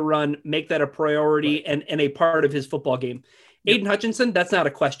 defend the run, make that a priority, right, and a part of his football game. Yep. Aiden Hutchinson, that's not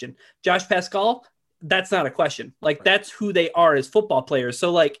a question. Josh Pascal, that's not a question. Like, right, that's who they are as football players.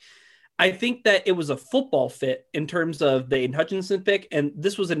 So, like, I think that it was a football fit in terms of the Aiden Hutchinson pick. And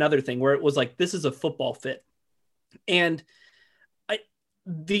this was another thing where it was like, this is a football fit. And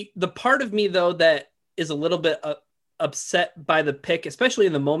the part of me, though, that is a little bit upset by the pick, especially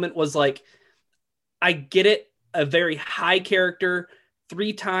in the moment, was like, I get it. A very high character,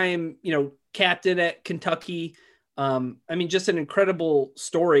 3-time, captain at Kentucky. I mean, just an incredible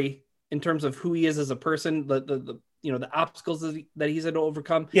story in terms of who he is as a person, the obstacles that he's had to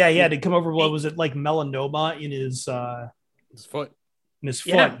overcome. Yeah, he had to come over. What was it, like melanoma in his foot? In his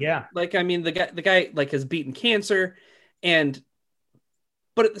foot, yeah. Like, I mean, the guy like has beaten cancer,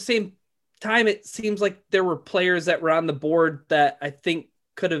 but at the same time, it seems like there were players that were on the board that I think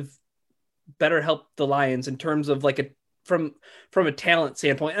could have better helped the Lions in terms of like from a talent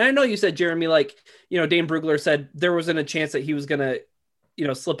standpoint. And I know you said, Jeremy, like, Dane Brugler said there wasn't a chance that he was going to,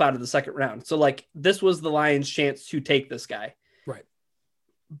 slip out of the second round. So like, this was the Lions' chance to take this guy. Right.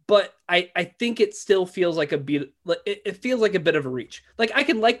 But I think it still feels like it feels like a bit of a reach. Like, I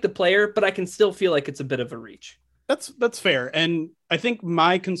can like the player, but I can still feel like it's a bit of a reach. That's fair. And I think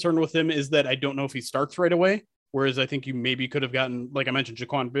my concern with him is that I don't know if he starts right away. Whereas I think you maybe could have gotten, like I mentioned,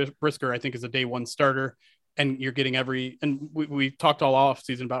 Jaquan Brisker, I think, is a day one starter, and you're getting and we talked all off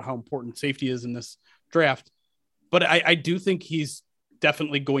season about how important safety is in this draft. But I do think he's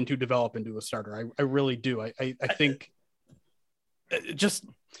definitely going to develop into a starter. I really do. I think just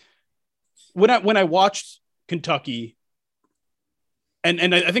when I watched Kentucky,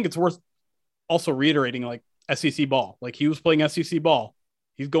 and I think it's worth also reiterating, like, SEC ball, like, he was playing SEC ball.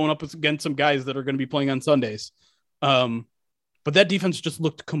 He's going up against some guys that are going to be playing on Sundays. But that defense just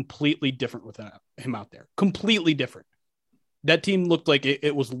looked completely different with him out there. Completely different. That team looked like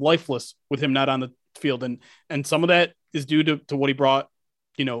it was lifeless with him not on the field. And some of that is due to what he brought,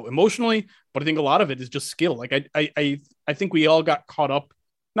 emotionally. But I think a lot of it is just skill. Like, I think we all got caught up.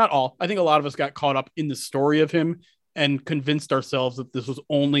 Not all. I think a lot of us got caught up in the story of him and convinced ourselves that this was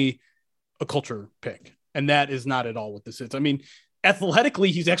only a culture pick. And that is not at all what this is. I mean,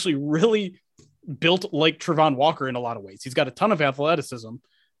 athletically, he's actually really built like Travon Walker in a lot of ways. He's got a ton of athleticism.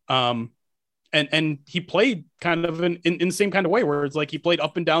 And he played kind of in the same kind of way, where it's like he played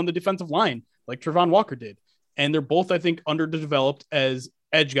up and down the defensive line like Travon Walker did. and they're both, I think, underdeveloped as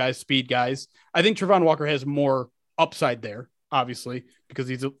edge guys, speed guys. I think Travon Walker has more upside there, obviously, because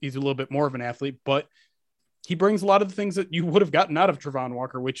he's a little bit more of an athlete, but he brings a lot of the things that you would have gotten out of Travon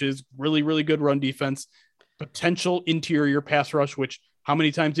Walker, which is really, really good run defense, potential interior pass rush, which how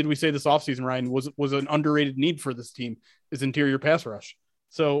many times did we say this offseason, Ryan, was an underrated need for this team, is interior pass rush.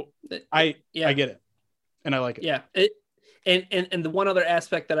 So I get it. And I like it. Yeah. And the one other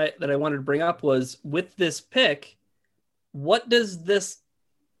aspect that I wanted to bring up was with this pick, what does this,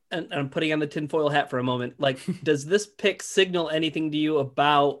 and I'm putting on the tinfoil hat for a moment, like, does this pick signal anything to you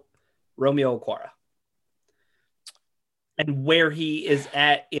about Romeo Okwara and where he is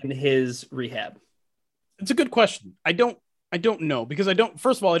at in his rehab? It's a good question. I don't know, because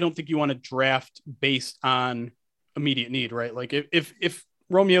first of all, I don't think you want to draft based on immediate need, right? Like if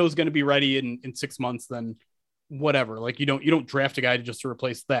Romeo is going to be ready in 6 months, then whatever. Like you don't draft a guy to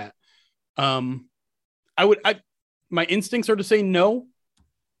replace that. My instincts are to say no,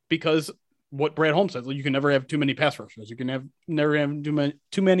 because what Brad Holmes says, you can never have too many pass rushers. You can never have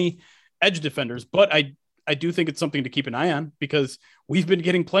too many edge defenders. But I do think it's something to keep an eye on, because we've been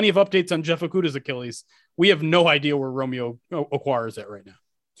getting plenty of updates on Jeff Okudah's Achilles. We have no idea where Romeo Okwara is at right now.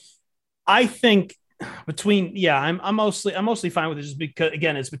 I think I'm mostly fine with it, just because,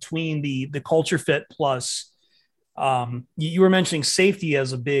 again, it's between the culture fit plus you were mentioning safety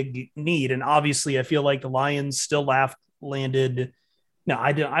as a big need. And obviously I feel like the Lions still landed. Now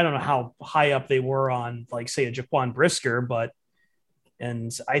I don't know how high up they were on, like, say, a Jaquan Brisker,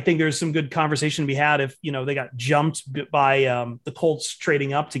 and I think there's some good conversation to be had if, they got jumped by the Colts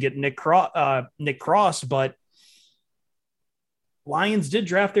trading up to get Nick Cross, but Lions did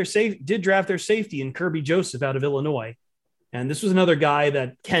draft their safety in Kirby Joseph out of Illinois. And this was another guy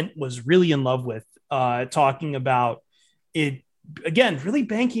that Kent was really in love with, talking about it, again, really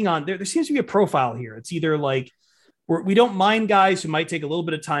banking on there seems to be a profile here. It's either like, we don't mind guys who might take a little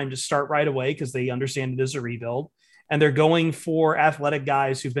bit of time to start right away because they understand it is a rebuild, and they're going for athletic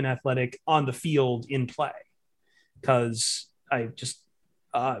guys who've been athletic on the field in play. Because I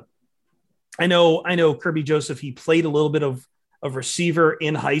know Kirby Joseph, he played a little bit of receiver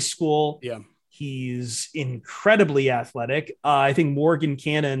in high school. Yeah. He's incredibly athletic. I think Morgan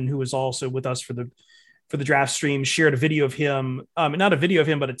Cannon, who was also with us for the draft stream, shared a video of him, not a video of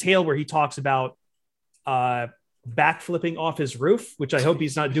him, but a tale where he talks about backflipping off his roof, which I hope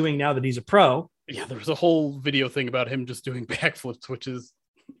he's not doing now that he's a pro. Yeah, there was a whole video thing about him just doing backflips, which is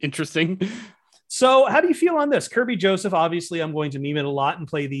interesting. So how do you feel on this? Kirby Joseph, obviously I'm going to meme it a lot and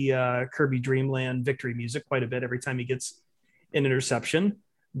play the Kirby Dreamland victory music quite a bit every time he gets an interception.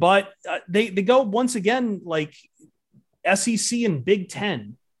 But they go once again, like, SEC and Big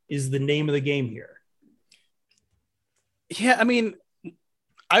Ten is the name of the game here. Yeah, I mean,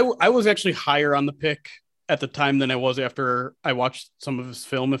 I was actually higher on the pick at the time than I was after I watched some of his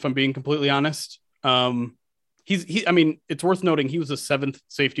film, if I'm being completely honest. I mean, it's worth noting he was the 7th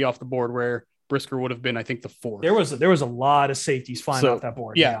safety off the board, where Brisker would have been, I think, the 4th. There was a lot of safeties flying off that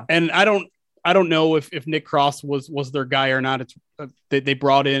board. Yeah. And I don't know if Nick Cross was their guy or not. It's they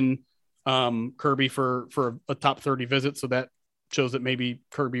brought in Kirby for a top 30 visit, so that shows that maybe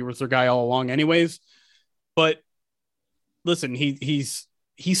Kirby was their guy all along anyways. But listen, he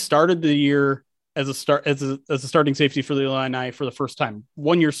started the year as a starting safety for the Illini for the first time,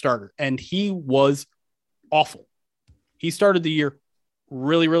 1-year starter, and he was awful. He started the year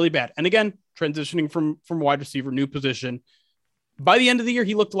really, really bad. And again, transitioning from wide receiver, new position. By the end of the year,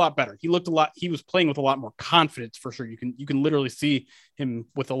 he looked a lot better. He was playing with a lot more confidence, for sure. You can literally see him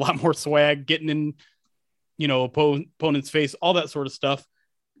with a lot more swag, getting in, opponent's face, all that sort of stuff.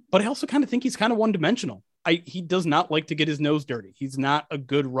 But I also kind of think he's kind of one-dimensional. He does not like to get his nose dirty. He's not a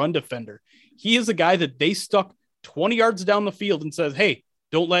good run defender. He is a guy that they stuck 20 yards down the field and says, hey,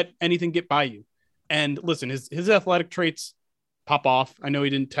 don't let anything get by you. And listen, his athletic traits pop off. I know he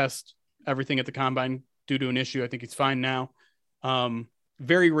didn't test everything at the combine due to an issue. I think he's fine now.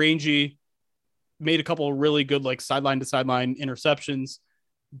 Very rangy, made a couple of really good, like, sideline to sideline interceptions,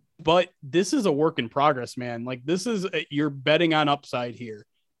 but this is a work in progress, man. Like, you're betting on upside here.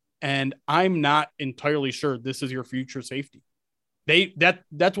 And I'm not entirely sure this is your future safety.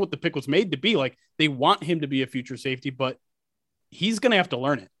 That's what the pick was made to be. Like, they want him to be a future safety, but he's going to have to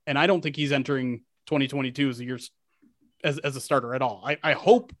learn it. And I don't think he's entering 2022 as a year as a starter at all. I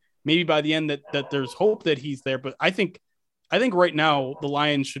hope maybe by the end that there's hope that he's there, but I think right now the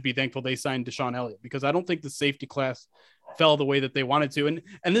Lions should be thankful they signed Deshaun Elliott, because I don't think the safety class fell the way that they wanted to.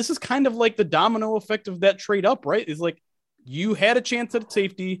 And this is kind of like the domino effect of that trade up, right? Is like, you had a chance at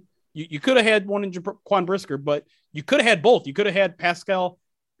safety. You could have had one in Jaquan Brisker, but you could have had both. You could have had Pascal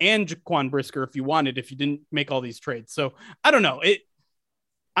and Jaquan Brisker if you didn't make all these trades. So I don't know.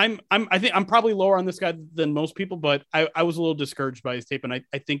 I think I'm probably lower on this guy than most people, but I was a little discouraged by his tape. And I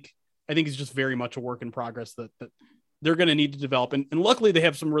think he's just very much a work in progress that they're going to need to develop. And luckily they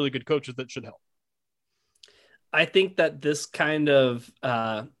have some really good coaches that should help. I think that this kind of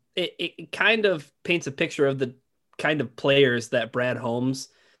it kind of paints a picture of the kind of players that Brad Holmes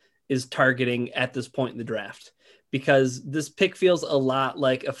is targeting at this point in the draft, because this pick feels a lot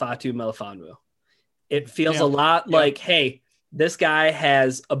like a Fatu Melifonwu. It feels a lot like, hey, this guy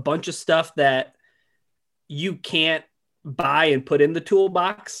has a bunch of stuff that you can't buy and put in the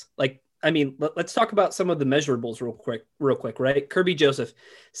toolbox. Like, I mean, let's talk about some of the measurables real quick, right? Kirby Joseph,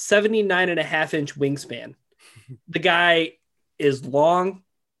 79.5-inch wingspan. The guy is long.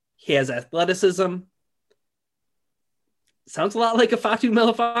 He has athleticism. Sounds a lot like a Fatu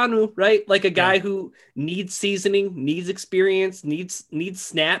Melifonwu, right? Like a guy who needs seasoning, needs experience, needs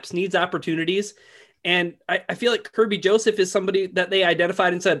snaps, needs opportunities. And I feel like Kirby Joseph is somebody that they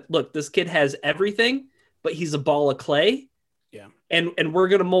identified and said, look, this kid has everything, but he's a ball of clay. Yeah. And we're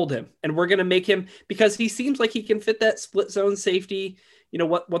going to mold him, and we're going to make him, because he seems like he can fit that split zone safety, you know,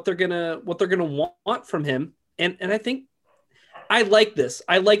 what they're going to want from him. And I think I like this.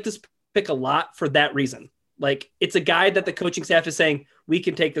 I like this pick a lot for that reason. Like, it's a guy that the coaching staff is saying, we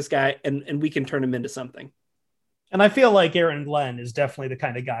can take this guy and we can turn him into something. And I feel like Aaron Glenn is definitely the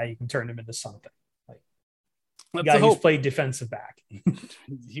kind of guy you can turn him into something. Like, a guy who's played defensive back.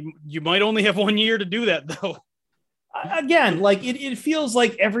 You might only have 1 year to do that, though. Again, like it feels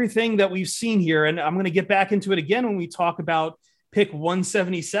like everything that we've seen here, and I'm going to get back into it again when we talk about pick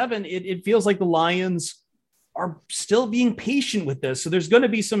 177. It feels like the Lions are still being patient with this. So there's going to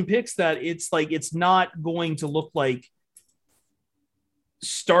be some picks that it's not going to look like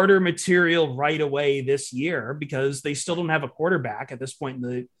starter material right away this year, because they still don't have a quarterback at this point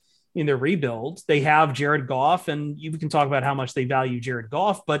in their rebuild. They have Jared Goff, and you can talk about how much they value Jared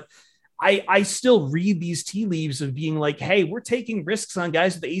Goff, but I still read these tea leaves of being like, hey, we're taking risks on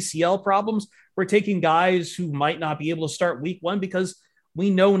guys with ACL problems. We're taking guys who might not be able to start week one, because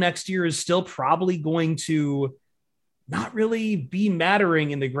we know next year is still probably going to not really be mattering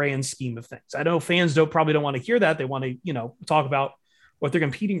in the grand scheme of things. I know fans probably don't want to hear that. They want to, talk about what they're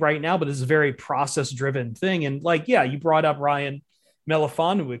competing right now, but it's a very process driven thing. And like, yeah, you brought up Ryan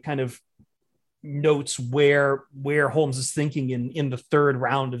Melifonwu. It kind of notes where Holmes is thinking in the third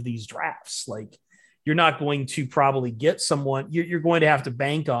round of these drafts. Like, you're not going to probably get someone, you're going to have to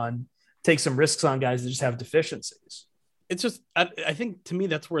bank on, take some risks on guys that just have deficiencies. It's just, I think to me,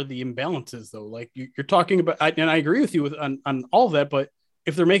 that's where the imbalance is, though. Like, you're talking about, and I agree with you on all of that, but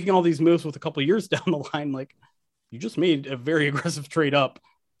if they're making all these moves with a couple of years down the line, like, you just made a very aggressive trade up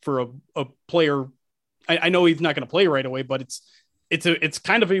for a player. I know he's not going to play right away, but it's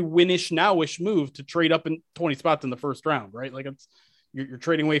kind of a winish nowish move to trade up in 20 spots in the first round, right? Like, you're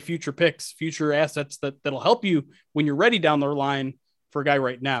trading away future picks, future assets that'll help you when you're ready down the line for a guy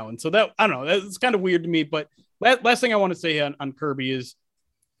right now. And so that, I don't know, that's kind of weird to me. But last thing I want to say on Kirby is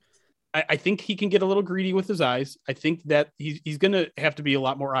I think he can get a little greedy with his eyes. I think that he's going to have to be a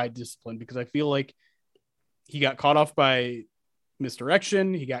lot more eye disciplined, because I feel like he got caught off by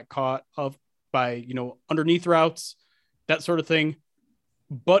misdirection. He got caught off by, underneath routes, that sort of thing.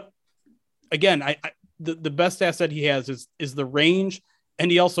 But again, the best asset he has is the range.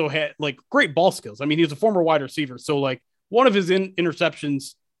 And he also had like great ball skills. I mean, he was a former wide receiver. So like one of his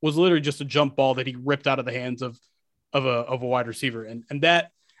interceptions was literally just a jump ball that he ripped out of the hands of a wide receiver. And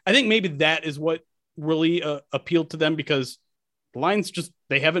that, I think maybe that is what really appealed to them, because the Lions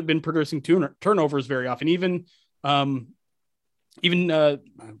they haven't been producing turnovers very often. Even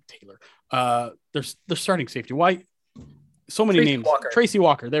Taylor, they're starting safety. Why so many names? Tracy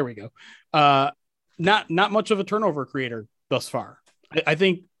Walker. There we go. Not much of a turnover creator thus far. I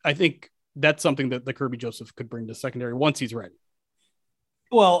think that's something that the Kirby Joseph could bring to secondary once he's ready.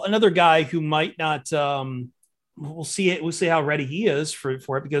 Well, another guy who might not, we'll see it. We'll see how ready he is for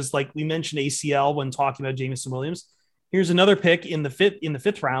it, because like we mentioned ACL when talking about Jameson Williams. Here's another pick in the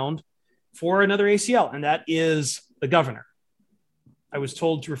fifth round for another ACL, and that is the Governor. I was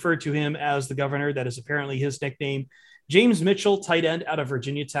told to refer to him as the Governor. That is apparently his nickname. James Mitchell, tight end out of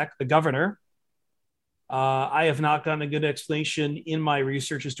Virginia Tech, the Governor. I have not gotten a good explanation in my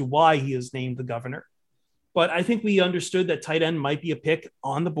research as to why he is named the Governor, but I think we understood that tight end might be a pick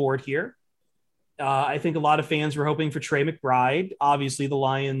on the board here. I think a lot of fans were hoping for Trey McBride. Obviously, the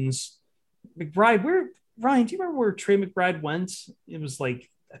Lions. Ryan, do you remember where Trey McBride went? It was like,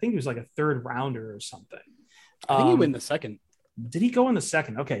 I think it was like a third rounder or something. I think he went in the second. Did he go in the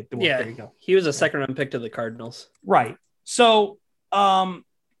second? Okay. Well, yeah, there you go. He was a second round pick to the Cardinals. Right. So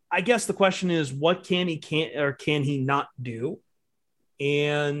I guess the question is, what can he not do?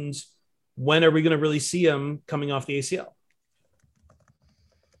 And when are we going to really see him coming off the ACL?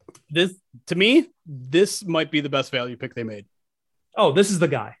 This, to me, this might be the best value pick they made. Oh, this is the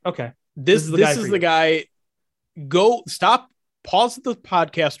guy. Okay. This is the guy. Go stop. Pause the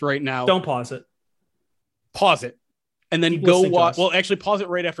podcast right now. Don't pause it. Pause it. And then Keep go listening to watch. us. Well, actually, pause it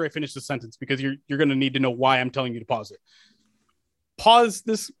right after I finish the sentence because you're going to need to know why I'm telling you to pause it. Pause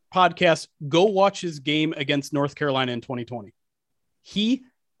this podcast. Go watch his game against North Carolina in 2020. He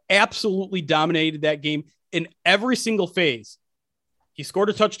absolutely dominated that game in every single phase. He scored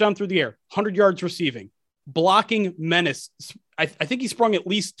a touchdown through the air, 100 yards receiving, blocking menace. I think he sprung at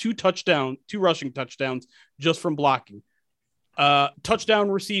least two rushing touchdowns just from blocking.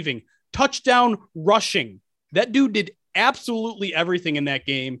 Touchdown receiving, touchdown rushing. That dude did absolutely everything in that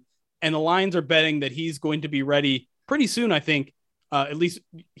game. And the Lions are betting that he's going to be ready pretty soon, I think. At least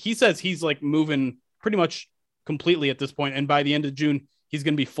he says he's like moving pretty much completely at this point. And by the end of June, he's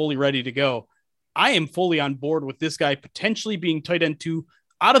going to be fully ready to go. I am fully on board with this guy potentially being tight end 2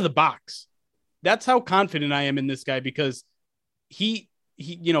 out of the box. That's how confident I am in this guy because he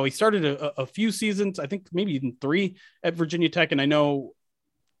started a few seasons, I think maybe even 3 at Virginia Tech. And I know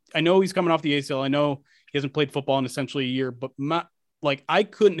he's coming off the ACL. I know he hasn't played football in essentially a year, but I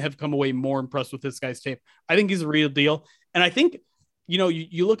couldn't have come away more impressed with this guy's tape. I think he's a real deal. And I think,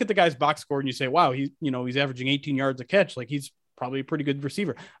 you look at the guy's box score and you say, wow, he's averaging 18 yards a catch. Like he's probably a pretty good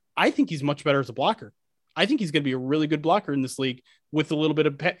receiver. I think he's much better as a blocker. I think he's going to be a really good blocker in this league with a little bit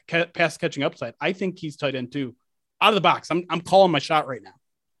of pass catching upside. I think he's tight end 2 out of the box. I'm calling my shot right now.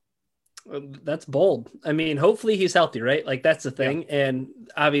 That's bold. I mean, hopefully he's healthy, right? Like that's the thing. Yeah. And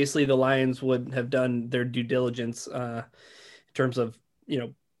obviously the Lions would have done their due diligence in terms of,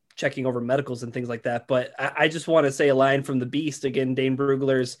 checking over medicals and things like that. But I just want to say a line from the Beast again, Dane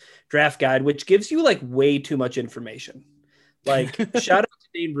Brugler's draft guide, which gives you like way too much information. Like shout out to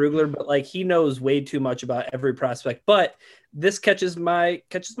Dane Brugler, but like he knows way too much about every prospect. But this catches my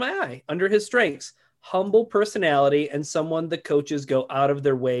eye under his strengths: humble personality and someone the coaches go out of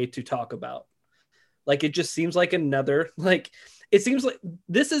their way to talk about. Like it just seems like it seems like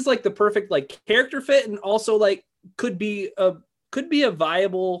this is like the perfect like character fit, and also like could be a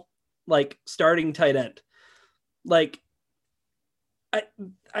viable like starting tight end. Like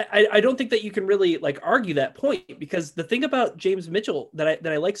I don't think that you can really like argue that point, because the thing about James Mitchell that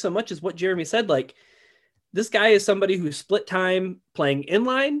I like so much is what Jeremy said. Like this guy is somebody who split time playing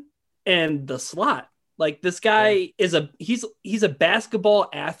inline and the slot. Like this guy is he's a basketball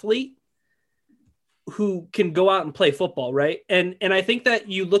athlete who can go out and play football. Right. And I think that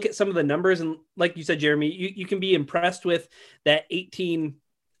you look at some of the numbers and like you said, Jeremy, you can be impressed with that 18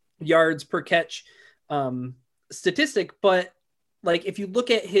 yards per catch statistic, but like if you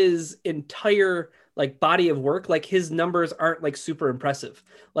look at his entire like body of work, like his numbers aren't like super impressive,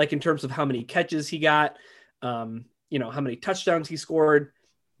 like in terms of how many catches he got, how many touchdowns he scored.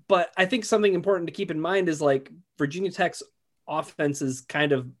 But I think something important to keep in mind is like Virginia Tech's offense is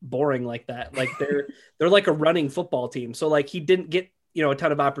kind of boring like that. Like they're like a running football team. So like he didn't get, a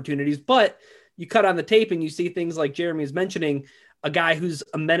ton of opportunities, but you cut on the tape and you see things like Jeremy's mentioning, a guy who's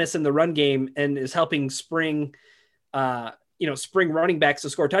a menace in the run game and is helping spring running backs to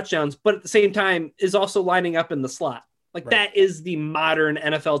score touchdowns, but at the same time is also lining up in the slot. Like right. That is the modern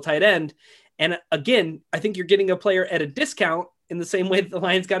NFL tight end. And again, I think you're getting a player at a discount in the same way that the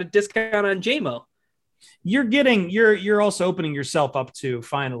Lions got a discount on JMO. You're also opening yourself up to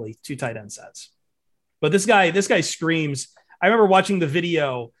finally 2 tight end sets. But this guy screams. I remember watching the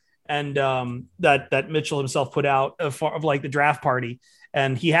video and that Mitchell himself put out of like the draft party,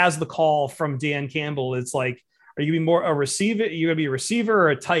 and he has the call from Dan Campbell. It's like, are you gonna be more a receiver? Are you gonna be a receiver or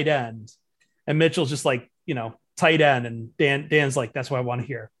a tight end? And Mitchell's just like, tight end, and Dan's like, that's what I want to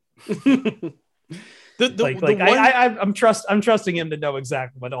hear. I'm trusting him to know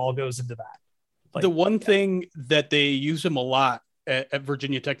exactly what all goes into that. Like, the one thing that they use him a lot at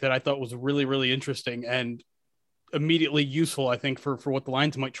Virginia Tech that I thought was really, really interesting and immediately useful, I think, for what the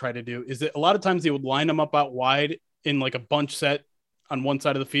Lions might try to do, is that a lot of times they would line him up out wide in like a bunch set on one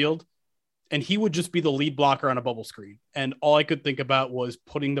side of the field, and he would just be the lead blocker on a bubble screen. And all I could think about was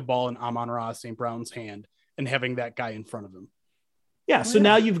putting the ball in Amon-Ra St. Brown's hand and having that guy in front of him. Yeah, so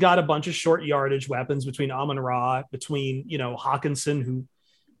now you've got a bunch of short yardage weapons between Amon-Ra, between, Hawkinson, who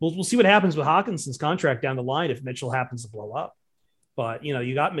we'll see what happens with Hawkinson's contract down the line if Mitchell happens to blow up. But,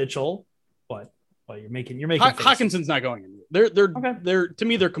 you got Mitchell, but you're making Hawkinson's not going in. They're to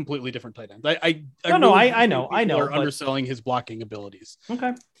me, they're completely different tight ends. I know. Are underselling his blocking abilities.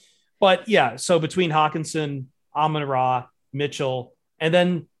 Okay. But yeah, so between Hawkinson, Amon-Ra, Mitchell, and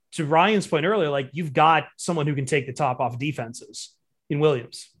then to Ryan's point earlier, like you've got someone who can take the top off defenses in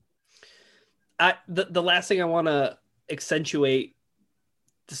Williams. The last thing I want to accentuate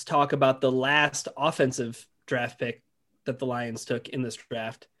this talk about the last offensive draft pick that the Lions took in this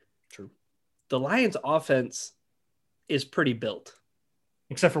draft. True. The Lions offense is pretty built.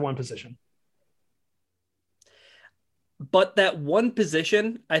 Except for one position. But that one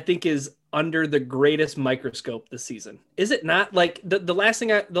position, I think, is under the greatest microscope this season. Is it not? Like the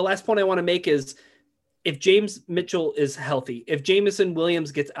last point I want to make is if James Mitchell is healthy, if Jameson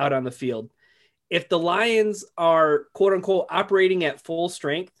Williams gets out on the field, if the Lions are quote unquote operating at full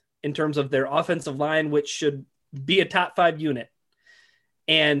strength in terms of their offensive line, which should be a top 5 unit,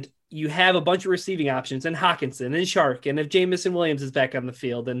 and you have a bunch of receiving options and Hawkinson and Shark, and if Jameson Williams is back on the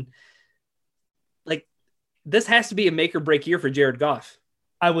field, and like this has to be a make or break year for Jared Goff.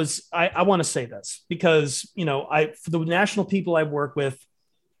 I want to say this because, for the national people I work with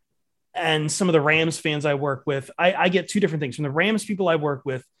and some of the Rams fans I work with, I get two different things from the Rams people I work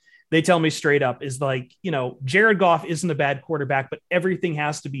with. They tell me straight up is like, Jared Goff isn't a bad quarterback, but everything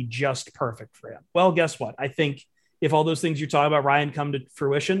has to be just perfect for him. Well, guess what? I think if all those things you're talking about, Ryan, come to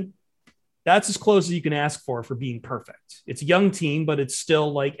fruition, that's as close as you can ask for being perfect. It's a young team, but it's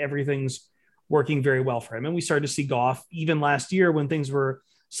still like everything's working very well for him. And we started to see Goff even last year when things were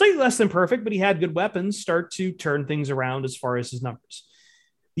slightly less than perfect, but he had good weapons, start to turn things around as far as his numbers.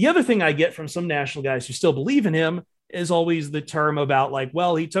 The other thing I get from some national guys who still believe in him is always the term about like,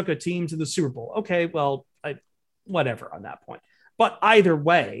 well, he took a team to the Super Bowl. Okay, well, whatever on that point. But either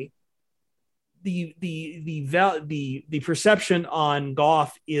way, the perception on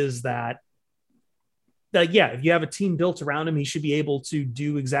Goff is that yeah, if you have a team built around him, he should be able to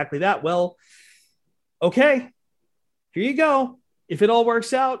do exactly that. Well, okay, here you go. If it all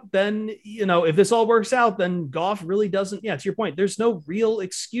works out, then, if this all works out, then Goff really doesn't. Yeah, to your point, there's no real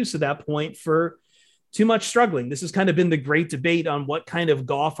excuse at that point for too much struggling. This has kind of been the great debate on what kind of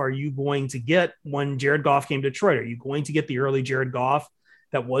Goff are you going to get when Jared Goff came to Detroit. Are you going to get the early Jared Goff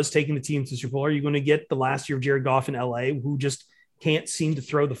that was taking the team to the Super Bowl? Are you going to get the last year of Jared Goff in LA who just can't seem to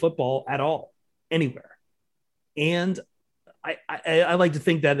throw the football at all anywhere? And I like to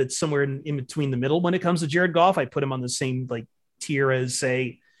think that it's somewhere in between the middle when it comes to Jared Goff. I put him on the same tier as,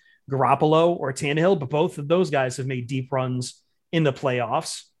 say, Garoppolo or Tannehill, but both of those guys have made deep runs in the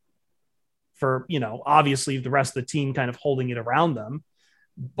playoffs for, obviously the rest of the team kind of holding it around them.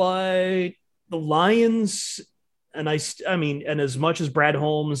 But the Lions, and and as much as Brad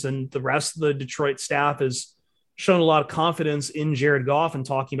Holmes and the rest of the Detroit staff has shown a lot of confidence in Jared Goff and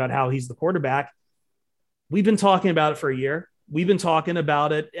talking about how he's the quarterback, we've been talking about it for a year. We've been talking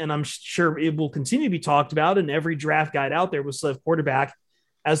about it, and I'm sure it will continue to be talked about. And every draft guide out there will still have quarterback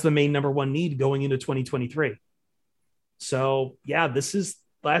as the main number one need going into 2023. So yeah, this is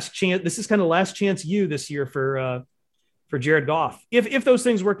last chance. This is kind of last chance this year for Jared Goff. If those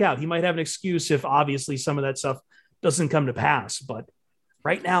things work out, he might have an excuse if obviously some of that stuff doesn't come to pass. But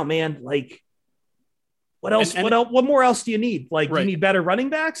right now, man, what else? What more else do you need? Do you need better running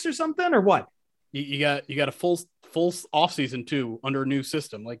backs or something, or what? You got a full offseason too under a new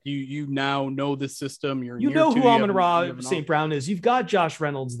system. You now know this system. You're who Amon-Ra St. Brown is. You've got Josh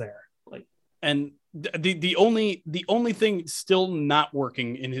Reynolds there. And the only thing still not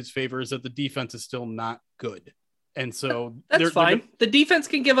working in his favor is that the defense is still not good. And so that's fine. The defense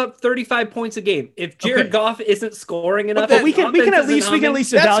can give up 35 points a game. If Jared Goff isn't scoring enough, we can at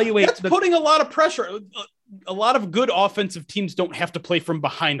least evaluate. That's putting a lot of pressure. A lot of good offensive teams don't have to play from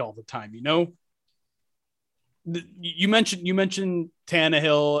behind all the time, You mentioned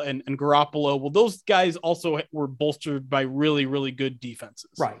Tannehill and Garoppolo. Well, those guys also were bolstered by really, really good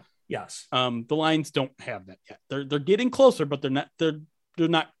defenses. Right. Yes. The Lions don't have that yet. They're getting closer, but they're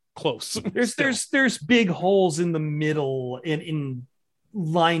not close. There's big holes in the middle in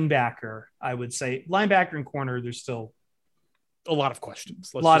linebacker. I would say linebacker and corner. There's still a lot of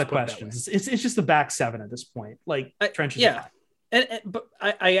questions. A lot of questions. It's just the back seven at this point. Trenches. Yeah. But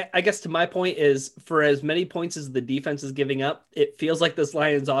I guess to my point is, for as many points as the defense is giving up, it feels like this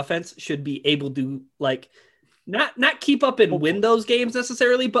Lions offense should be able to not keep up and win those games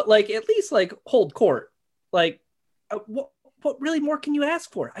necessarily, but at least hold court. What really more can you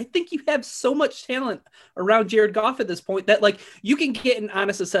ask for? I think you have so much talent around Jared Goff at this point that you can get an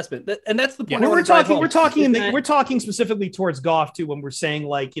honest assessment. And that's the point. We're talking specifically towards Goff too when we're saying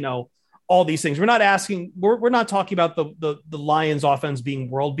all these things. We're not talking about the Lions offense being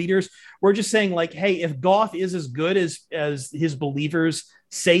world beaters. We're just saying hey, if Goff is as good as his believers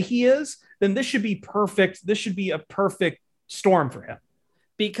say he is, then this should be perfect. This should be a perfect storm for him.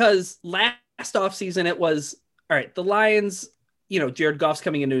 Because last offseason it was, all right, the Lions, Jared Goff's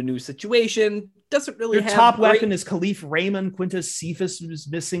coming into a new situation. Doesn't really Their have top great... weapon is Khalif Raymond. Quintus Cephas was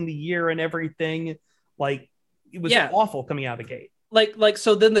missing the year and everything. Like, it was awful coming out of the gate.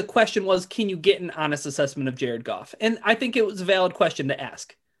 So then the question was, can you get an honest assessment of Jared Goff? And I think it was a valid question to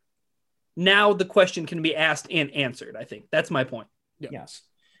ask. Now the question can be asked and answered. I think that's my point. Yeah. Yes.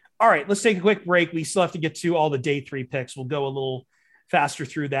 All right, let's take a quick break. We still have to get to all the day 3 picks. We'll go a little faster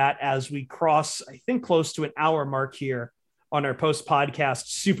through that as we cross, I think, close to an hour mark here on our post-podcast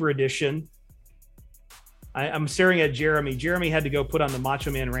Super Edition. I'm staring at Jeremy. Jeremy had to go put on the Macho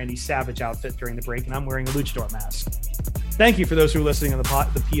Man Randy Savage outfit during the break, and I'm wearing a luchador mask. Thank you for those who are listening on the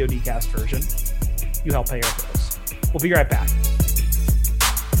PODcast version. You help pay our bills. We'll be right back.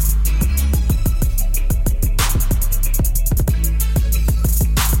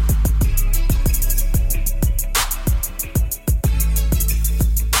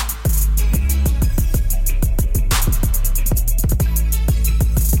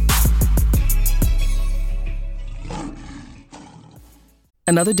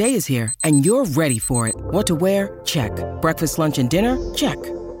 Another day is here, and you're ready for it. What to wear? Check. Breakfast, lunch, and dinner? Check.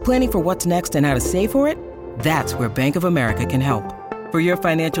 Planning for what's next and how to save for it? That's where Bank of America can help. For your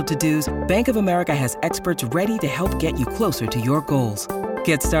financial to-dos, Bank of America has experts ready to help get you closer to your goals.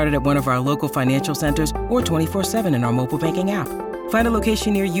 Get started at one of our local financial centers or 24/7 in our mobile banking app. Find a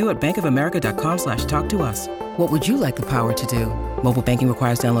location near you at bankofamerica.com/talktous. What would you like the power to do? Mobile banking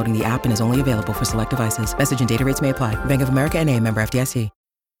requires downloading the app and is only available for select devices. Message and data rates may apply. Bank of America N.A., member FDIC.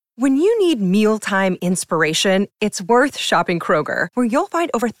 When you need mealtime inspiration, it's worth shopping Kroger, where you'll find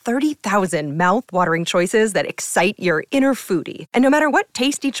over 30,000 mouth-watering choices that excite your inner foodie. And no matter what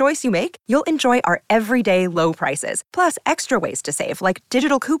tasty choice you make, you'll enjoy our everyday low prices, plus extra ways to save, like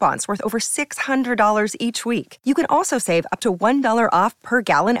digital coupons worth over $600 each week. You can also save up to $1 off per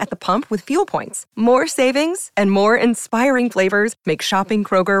gallon at the pump with fuel points. More savings and more inspiring flavors make shopping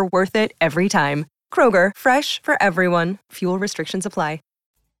Kroger worth it every time. Kroger, fresh for everyone. Fuel restrictions apply.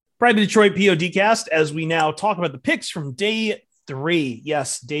 Pride of Detroit PODcast, as we now talk about the picks from day 3.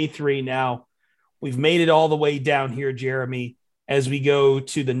 Yes, day 3 now. We've made it all the way down here, Jeremy, as we go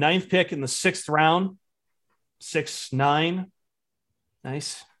to the 9th pick in the 6th round. 6-9.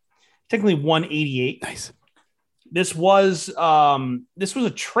 Nice. Technically 188. Nice. This was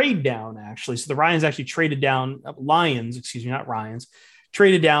a trade down, actually. So the Lions actually traded down, not Ryans,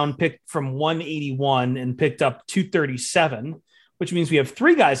 traded down, picked from 181 and picked up 237. Which means we have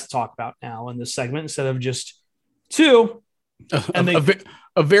 3 guys to talk about now in this segment instead of just 2. And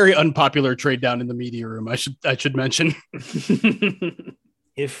a very unpopular trade down in the media room, I should mention.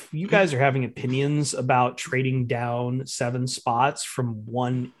 If you guys are having opinions about trading down 7 spots from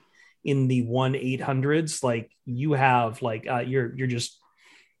 1 in the 1-800s, like you have, like you're just.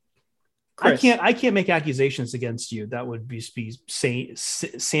 Chris, I can't make accusations against you that would be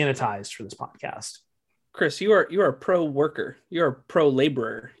sanitized for this podcast. Chris, you are a pro worker. You're a pro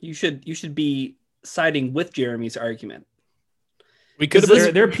laborer. You should be siding with Jeremy's argument. We could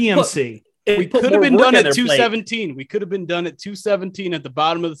have they're PMC. We could have been done at 217. We could have been done at 217 at the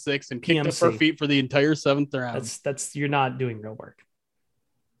bottom of the 6th and kicked up our feet for the entire 7th round. That's you're not doing real work.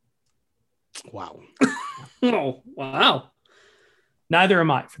 Wow. Oh, wow. Neither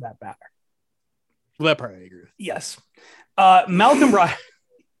am I, for that matter. Well, that part I agree with. Yes. Malcolm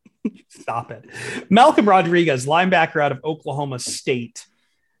Stop it. Malcolm Rodriguez, linebacker out of Oklahoma State.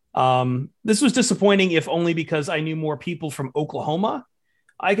 This was disappointing, if only because I knew more people from Oklahoma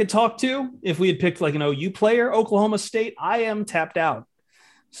I could talk to. If we had picked like an OU player, Oklahoma State, I am tapped out.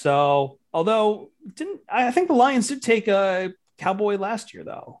 So, although I think the Lions did take a Cowboy last year,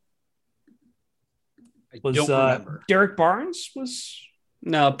 though. I don't remember. Derek Barnes was?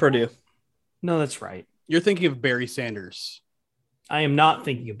 No, Purdue. No, that's right. You're thinking of Barry Sanders. I am not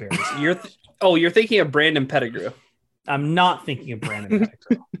thinking of Barry Sanders. You're thinking of Brandon Pettigrew. I'm not thinking of Brandon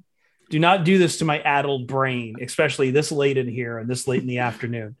Pettigrew. Do not do this to my addled brain, especially this late in here and this late in the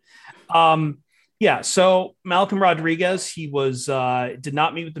afternoon. So Malcolm Rodriguez, he was did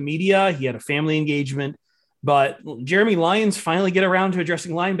not meet with the media. He had a family engagement, but Jeremy, Lions finally get around to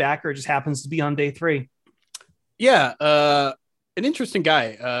addressing linebacker. It just happens to be on day 3. Yeah, an interesting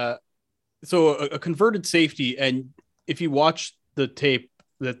guy. So a converted safety, and if you watch the tape,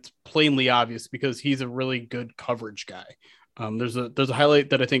 that's plainly obvious because he's a really good coverage guy. There's a highlight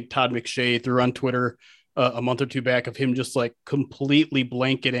that I think Todd McShay threw on Twitter a month or 2 back of him just like completely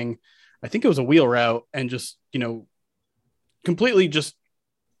blanketing. I think it was a wheel route and just, completely just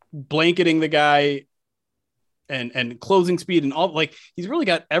blanketing the guy and closing speed and all. Like he's really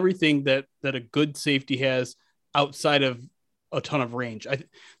got everything that a good safety has outside of a ton of range.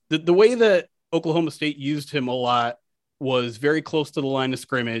 The way that Oklahoma State used him a lot was very close to the line of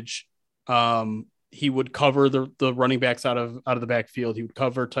scrimmage. He would cover the running backs out of the backfield. He would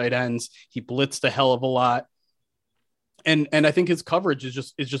cover tight ends. He blitzed a hell of a lot. And I think his coverage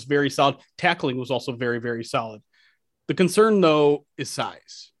is just very solid. Tackling was also very, very solid. The concern though is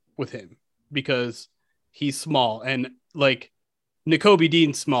size with him because he's small, and like Nakobe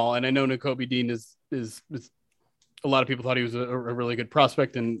Dean's small. And I know Nakobe Dean is a lot of people thought he was a really good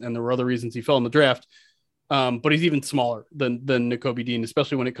prospect, and there were other reasons he fell in the draft. But he's even smaller than Nakobe Dean,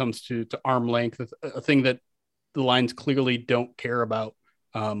 especially when it comes to arm length, a thing that the Lions clearly don't care about,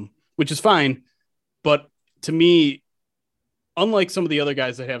 which is fine. But to me, unlike some of the other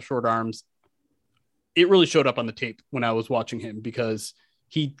guys that have short arms, it really showed up on the tape when I was watching him because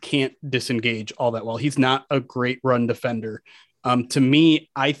he can't disengage all that well. He's not a great run defender. To me,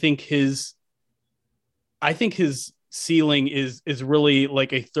 I think his ceiling is really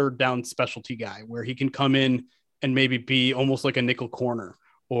like a third down specialty guy where he can come in and maybe be almost like a nickel corner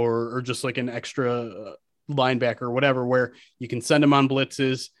or just like an extra linebacker or whatever, where you can send him on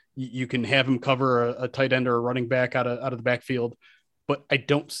blitzes. You can have him cover a tight end or a running back out of the backfield, but I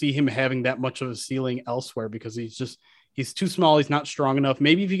don't see him having that much of a ceiling elsewhere because he's too small. He's not strong enough.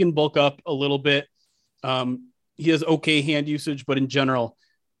 Maybe if he can bulk up a little bit, he has okay hand usage, but in general,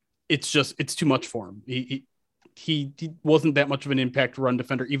 it's too much for him. He wasn't that much of an impact run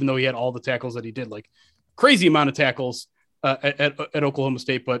defender, even though he had all the tackles that he did, like crazy amount of tackles at Oklahoma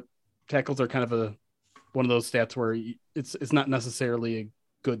State. But tackles are kind of one of those stats where it's not necessarily a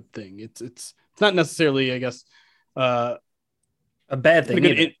good thing. It's not necessarily, I guess, a bad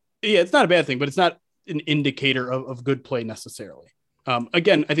thing. It's not a bad thing, but it's not an indicator of good play necessarily.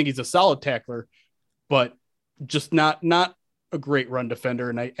 Again, I think he's a solid tackler, but just not a great run defender.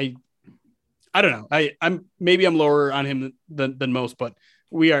 And I don't know. I'm lower on him than most, but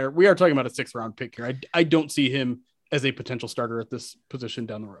we are talking about a 6th round pick here. I don't see him as a potential starter at this position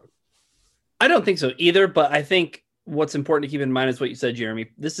down the road. I don't think so either, but I think what's important to keep in mind is what you said, Jeremy.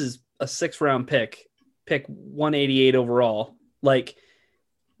 This is a 6th round pick 188 overall. Like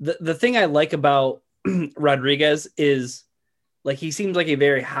the thing I like about Rodriguez is like, he seems like a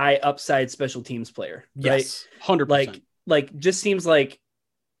very high upside special teams player, right? Yes, 100%. Like just seems like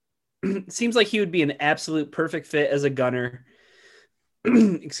he would be an absolute perfect fit as a gunner.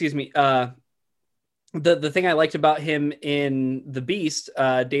 Excuse me. The thing I liked about him in The Beast,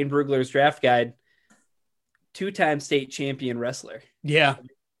 Dane Brugler's draft guide, 2-time state champion wrestler. Yeah.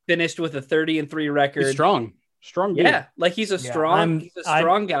 Finished with a 30-3 record. He's strong. Yeah. Like he's a strong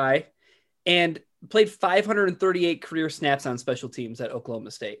guy, and played 538 career snaps on special teams at Oklahoma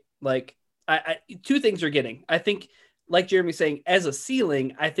State. Like I two things are getting. I think, like Jeremy's saying, as a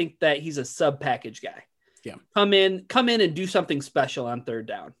ceiling, I think that he's a sub package guy. Yeah. Come in and do something special on 3rd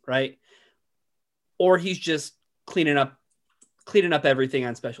down. Right. Or he's just cleaning up everything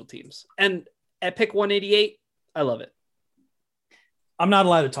on special teams. And at pick 188, I love it. I'm not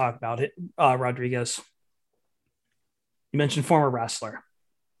allowed to talk about it. Rodriguez. You mentioned former wrestler.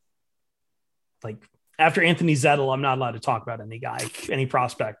 Like after Anthony Zettel, I'm not allowed to talk about any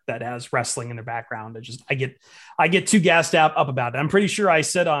prospect that has wrestling in their background. I get too gassed up about it. I'm pretty sure I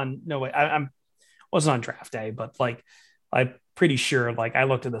said I wasn't on draft day, but like, I'm pretty sure, like I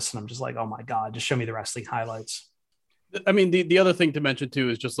looked at this and I'm just like, oh my God, just show me the wrestling highlights. I mean, the other thing to mention too,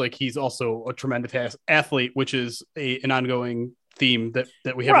 is just like, he's also a tremendous athlete, which is an ongoing theme that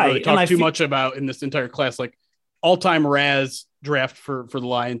we haven't really talked too much about in this entire class, like all-time Raz draft for the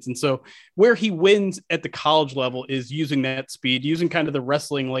Lions. And so where he wins at the college level is using that speed, using kind of the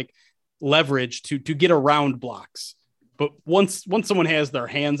wrestling like leverage to get around blocks. But once someone has their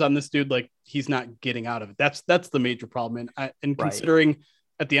hands on this dude, like he's not getting out of it. That's the major problem. And considering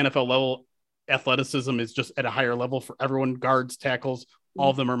at the NFL level, athleticism is just at a higher level for everyone. Guards, tackles, all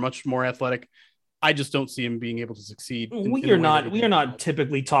of them are much more athletic. I just don't see him being able to succeed. We are not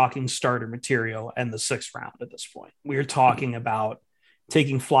typically talking starter material in the 6th round at this point. We're talking about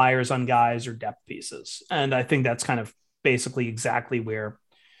taking flyers on guys or depth pieces. And I think that's kind of basically exactly where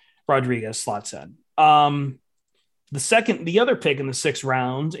Rodriguez slots in. The other pick in the 6th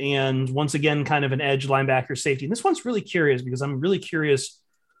round, and once again, kind of an edge linebacker safety. And this one's really curious because I'm really curious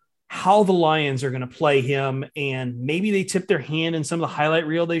how the Lions are going to play him. And maybe they tipped their hand in some of the highlight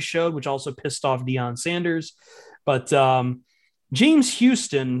reel they showed, which also pissed off Deion Sanders. But James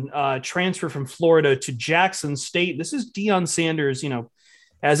Houston transfer from Florida to Jackson State. This is Deion Sanders,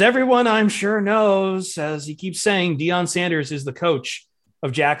 as everyone I'm sure knows, as he keeps saying, Deion Sanders is the coach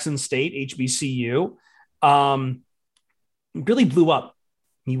of Jackson State, HBCU. Really blew up.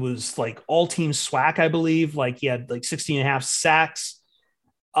 He was like all team SWAC, I believe. Like he had like 16 and a half sacks.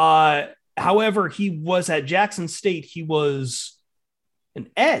 However, he was at Jackson State, he was an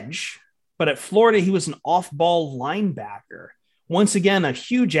edge, but at Florida, he was an off-ball linebacker. Once again, a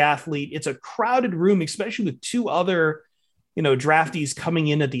huge athlete. It's a crowded room, especially with two other, draftees coming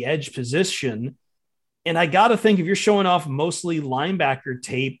in at the edge position. And I got to think, if you're showing off mostly linebacker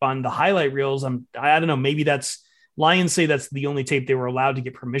tape on the highlight reels, I don't know, maybe Lions say that's the only tape they were allowed to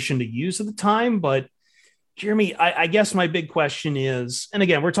get permission to use at the time. But Jeremy, I guess my big question is, and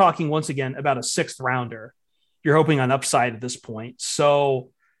again, we're talking once again about a 6th rounder. You're hoping on upside at this point.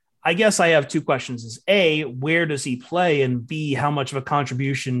 So I guess I have 2 questions: is A, where does he play? And B, how much of a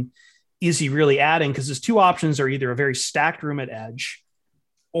contribution is he really adding? Because his 2 options are either a very stacked room at edge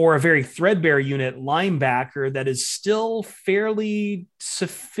or a very threadbare unit linebacker that is still fairly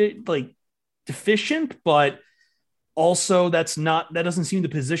deficient, but also that doesn't seem the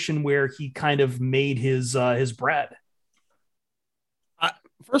position where he kind of made his bread.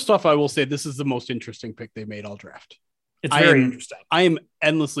 First off, I will say this is the most interesting pick they made all draft. It's very interesting. I am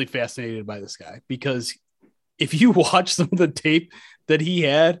endlessly fascinated by this guy, because if you watch some of the tape that he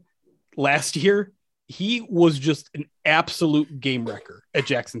had last year, he was just an absolute game wrecker at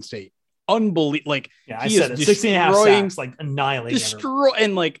Jackson State. Unbelievable. I said it, 16.5 sacks, annihilating.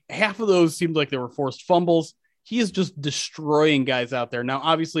 And half of those seemed like they were forced fumbles. He is just destroying guys out there. Now,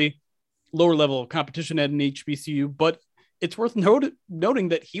 obviously, lower level of competition at an HBCU, but it's worth noting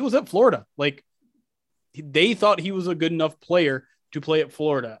that he was at Florida. They thought he was a good enough player to play at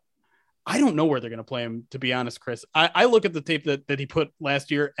Florida. I don't know where they're going to play him, to be honest, Chris. I look at the tape that he put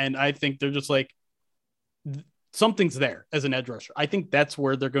last year, and I think they're just something's there as an edge rusher. I think that's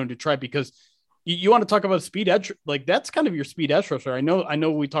where they're going to try, because you want to talk about speed edge. That's kind of your speed edge rusher. I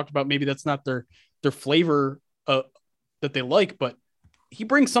know we talked about maybe that's not their flavor that they like, but he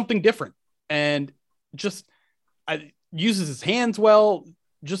brings something different and just uses his hands well.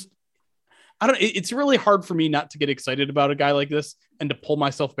 It's really hard for me not to get excited about a guy like this and to pull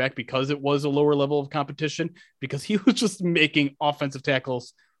myself back, because it was a lower level of competition, because he was just making offensive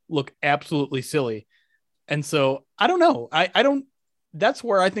tackles look absolutely silly. And so I don't know. That's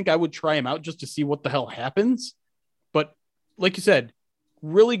where I think I would try him out just to see what the hell happens. But like you said,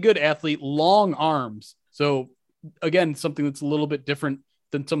 really good athlete, long arms. So again, something that's a little bit different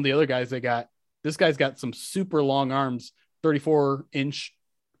than some of the other guys they got. This guy's got some super long arms, 34-inch,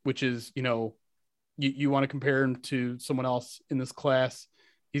 which is, you want to compare him to someone else in this class.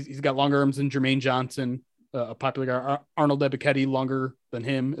 He's got longer arms than Jermaine Johnson, a popular guy. Arnold Ebiketie, longer than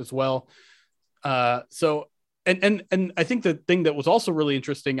him as well. So I think the thing that was also really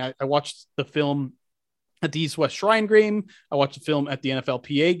interesting, I watched the film at the East West Shrine game. I watched the film at the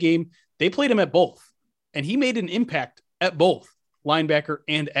NFLPA game. They played him at both, and he made an impact at both linebacker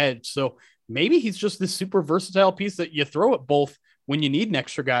and edge. So maybe he's just this super versatile piece that you throw at both when you need an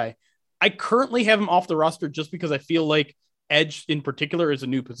extra guy. I currently have him off the roster just because I feel like edge in particular is a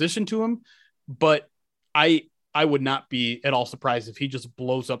new position to him, but I would not be at all surprised if he just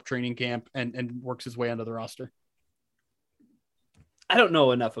blows up training camp and works his way onto the roster. I don't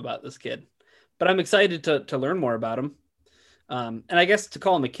know enough about this kid, but I'm excited to learn more about him. And I guess to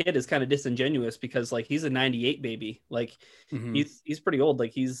call him a kid is kind of disingenuous, because he's a 98 baby. He's pretty old.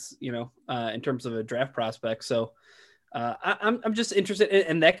 He's, in terms of a draft prospect. So I'm just interested,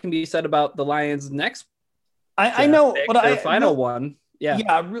 and that can be said about the Lions next. I know, but their final one.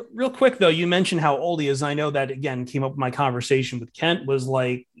 Yeah. Real quick though, you mentioned how old he is. I know that again came up in my conversation with Kent. Was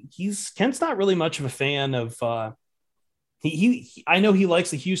Kent's not really much of a fan of. I know he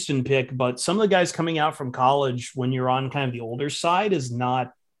likes the Houston pick, but some of the guys coming out from college when you're on kind of the older side is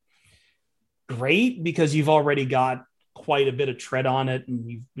not great, because you've already got quite a bit of tread on it and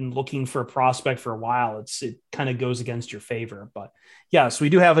you've been looking for a prospect for a while. It kind of goes against your favor. But yes, we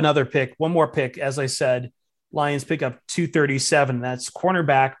do have another pick, one more pick. As I said, Lions pick up 237. That's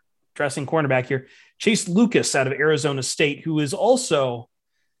dressing cornerback here, Chase Lucas out of Arizona State, who is also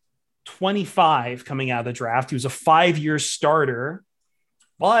 25 coming out of the draft. He was a 5-year starter,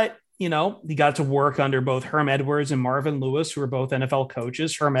 but he got to work under both Herm Edwards and Marvin Lewis, who are both NFL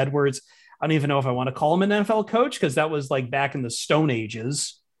coaches. Herm Edwards, I don't even know if I want to call him an NFL coach, because that was back in the Stone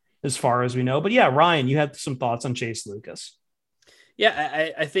Ages, as far as we know. But yeah, Ryan, you had some thoughts on Chase Lucas.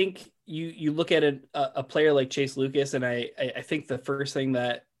 Yeah, I think you look at a player like Chase Lucas, and I think the first thing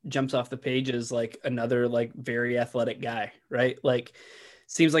that jumps off the page is another very athletic guy, right?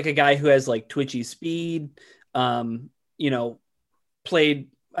 Seems like a guy who has twitchy speed, played,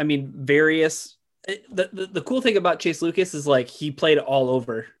 various. The cool thing about Chase Lucas is he played all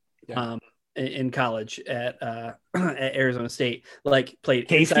over in college at Arizona State. Played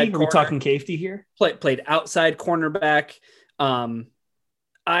safety. We're talking safety here. Played outside cornerback.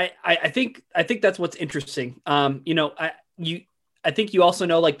 I think that's what's interesting. I think you also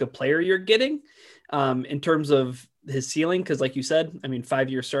know like the player you're getting in terms of his ceiling. Cause like you said, I mean,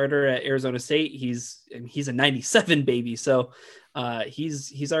 5-year starter at Arizona State, he's a 97 baby. So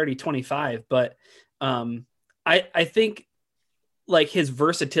he's already 25, but I think like his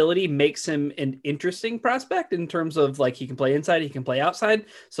versatility makes him an interesting prospect in terms of like, he can play inside, he can play outside.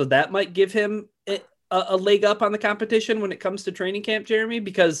 So that might give him a leg up on the competition when it comes to training camp, Jeremy,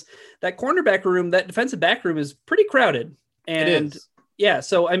 because that cornerback room, that defensive back room is pretty crowded. And yeah,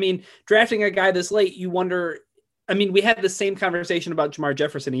 so, I mean, drafting a guy this late, you wonder, I mean, we had the same conversation about Jamar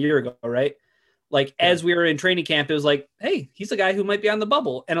Jefferson a year ago, right? Like as we were in training camp, it was like, hey, he's a guy who might be on the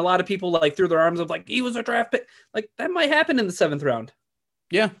bubble. And a lot of people like threw their arms up like he was a draft pick. Like that might happen in the 7th round.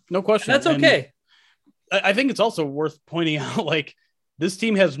 Yeah, no question. And that's okay. And I think it's also worth pointing out, like this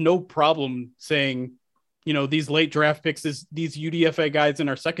team has no problem saying, you know, these late draft picks, these UDFA guys in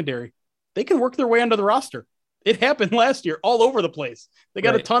our secondary, they can work their way onto the roster. It happened last year all over the place. They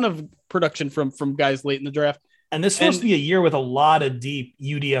got a ton of production from guys late in the draft. And this is supposed to be a year with a lot of deep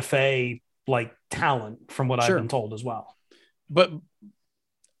UDFA like talent from what I've been told as well. But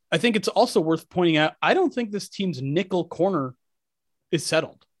I think it's also worth pointing out, I don't think this team's nickel corner is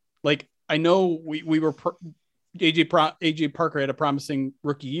settled. Like I know we were AJ Parker had a promising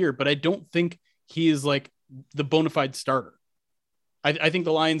rookie year, but I don't think he is like the bona fide starter. I think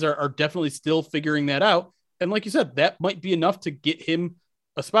the Lions are definitely still figuring that out. And like you said, that might be enough to get him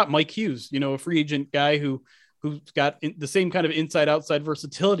a spot. Mike Hughes, you know, a free agent guy who's got the same kind of inside outside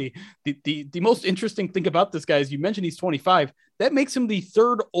versatility. The most interesting thing about this guy is you mentioned he's 25. That makes him the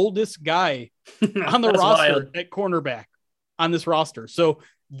 3rd oldest guy on the roster at cornerback on this roster. So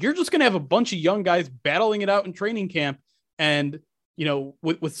you're just going to have a bunch of young guys battling it out in training camp. And, you know,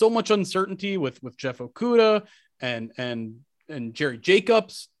 with so much uncertainty with Jeff Okudah and Jerry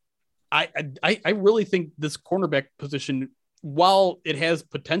Jacobs, I really think this cornerback position, while it has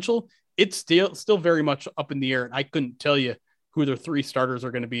potential, it's still very much up in the air. And I couldn't tell you who their 3 starters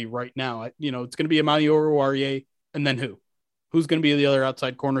are going to be right now. It's going to be Amani Oruwariye, and then who's going to be the other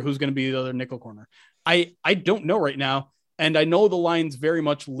outside corner? Who's going to be the other nickel corner? I don't know right now. And I know the Lions very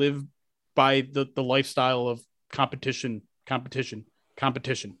much live by the lifestyle of competition,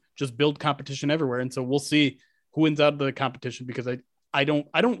 just build competition everywhere. And so we'll see who wins out of the competition, because I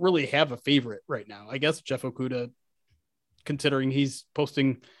don't really have a favorite right now. I guess Jeff Okudah, considering he's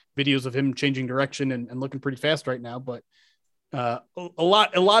posting videos of him changing direction and looking pretty fast right now, but a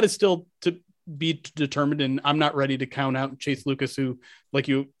lot is still to be determined. And I'm not ready to count out Chase Lucas, who like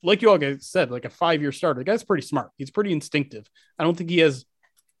you all guys said, like a 5-year starter. The guy's pretty smart. He's pretty instinctive. I don't think he has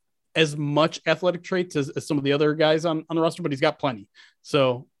as much athletic traits as some of the other guys on the roster, but he's got plenty.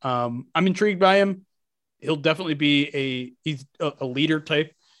 So I'm intrigued by him. He'll definitely be he's a leader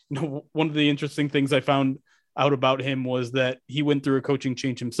type. You know, one of the interesting things I found out about him was that he went through a coaching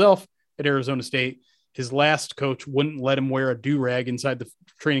change himself at Arizona State. His last coach wouldn't let him wear a do-rag inside the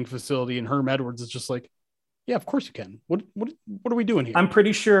training facility. And Herm Edwards is just like, yeah, of course you can. What are we doing here? I'm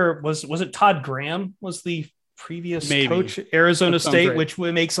pretty sure was it Todd Graham was the previous coach at Arizona State, which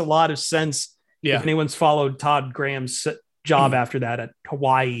makes a lot of sense. Yeah. If anyone's followed Todd Graham's job after that at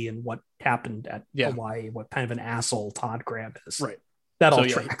Hawaii and what happened at Hawaii, what kind of an asshole Todd Graham is. Right. That all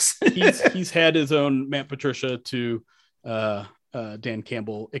tracks. he's had his own Matt Patricia to Dan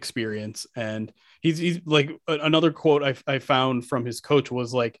Campbell experience. And he's like, another quote I found from his coach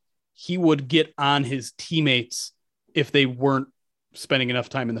was like, he would get on his teammates if they weren't spending enough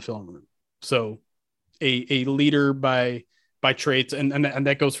time in the film room. So a leader by traits. And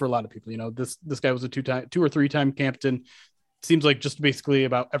that goes for a lot of people. You know, this guy was a 2 or 3-time captain. Seems like just basically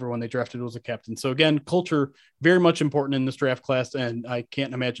about everyone they drafted was a captain. So again, culture very much important in this draft class, and I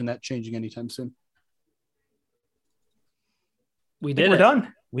can't imagine that changing anytime soon. We're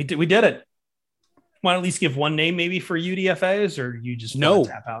done. We did it. Want to at least give one name maybe for UDFAs, or you just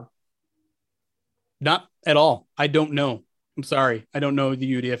tap out? Not at all. I don't know. I'm sorry. I don't know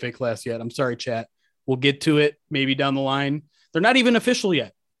the UDFA class yet. I'm sorry, chat. We'll get to it maybe down the line. They're not even official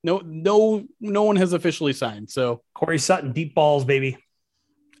yet. No one has officially signed. So Corey Sutton, deep balls, baby.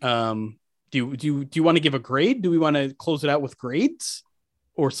 Do you want to give a grade? Do we want to close it out with grades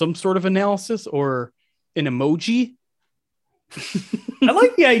or some sort of analysis or an emoji? I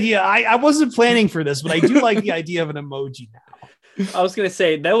like the idea. I wasn't planning for this, but I do like the idea of an emoji now. I was going to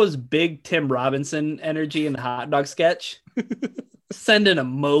say that was big Tim Robinson energy in the hot dog sketch. Send an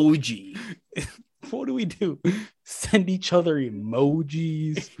emoji. What do we do? Send each other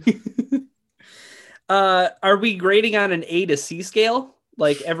emojis. Are we grading on an A to C scale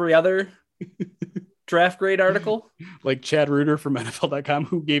like every other draft grade article. Like Chad Reuter from NFL.com,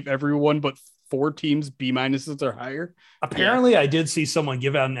 who gave everyone but 4 teams B minuses or higher. Apparently, I did see someone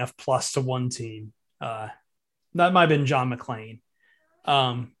give out an F+ to one team. That might have been John McClain,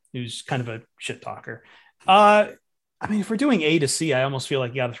 who's kind of a shit talker. I mean, if we're doing A to C, I almost feel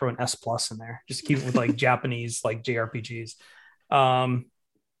like you got to throw an S+ in there. Just keep it with like Japanese, like JRPGs. I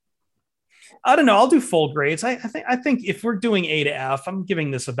don't know. I'll do full grades. I think if we're doing A to F, I'm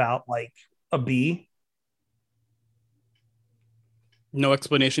giving this about like a B. No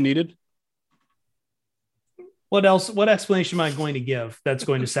explanation needed. What else? What explanation am I going to give that's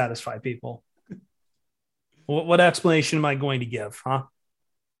going to satisfy people? What explanation am I going to give? Huh?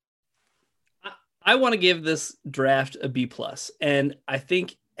 I want to give this draft a B+. And I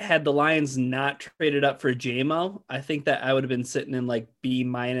think had the Lions not traded up for JMO, I think that I would have been sitting in like B-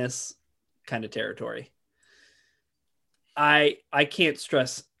 kind of territory. I can't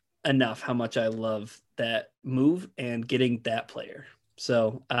stress enough how much I love that move and getting that player.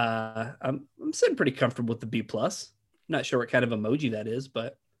 So I'm sitting pretty comfortable with the B+. Not sure what kind of emoji that is,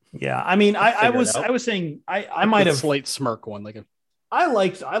 but yeah, I mean, I was saying I might have slight smirk one like I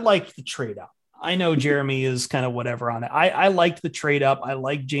liked the trade up. I know Jeremy is kind of whatever on it. I liked the trade up. I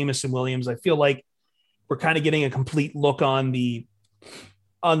like Jameson Williams. I feel like we're kind of getting a complete look on the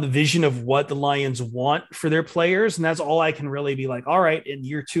vision of what the Lions want for their players, and that's all I can really be like. All right, in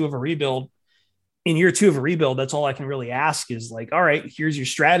year two of a rebuild, that's all I can really ask is like, all right, here's your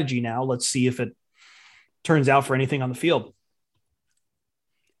strategy now. Let's see if it turns out for anything on the field.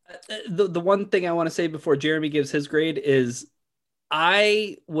 The one thing I want to say before Jeremy gives his grade is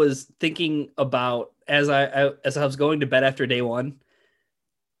I was thinking about as I was going to bed after day one,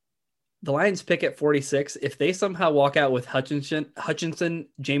 the Lions pick at 46. If they somehow walk out with Hutchinson,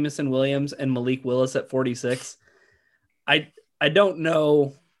 Jameson Williams, and Malik Willis at 46, I don't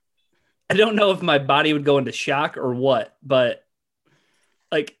know. I don't know if my body would go into shock or what, but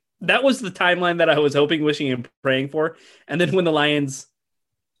like that was the timeline that I was hoping, wishing, and praying for. And then when the Lions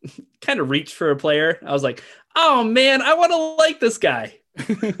kind of reached for a player, I was like, oh man, I want to like this guy.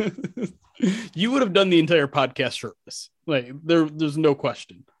 You would have done the entire podcast shirtless. Like there's no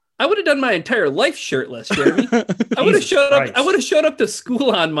question. I would have done my entire life shirtless, Jeremy. I would have showed up. I would have showed up to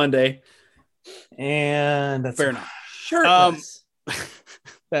school on Monday. And that's fair enough. Shirtless.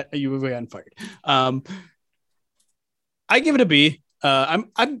 That you would be unfired. I give it a B.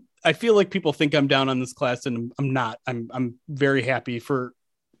 I feel like people think I'm down on this class, and I'm not. I'm very happy for,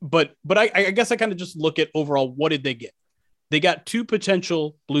 but I guess I kind of just look at overall, what did they get? They got 2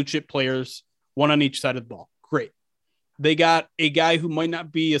 potential blue chip players, one on each side of the ball. Great. They got a guy who might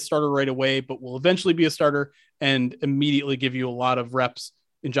not be a starter right away, but will eventually be a starter and immediately give you a lot of reps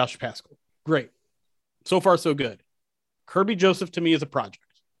in Josh Paschal. Great. So far, so good. Kirby Joseph to me is a project.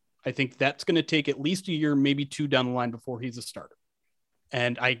 I think that's going to take at least a year, maybe 2 down the line before he's a starter.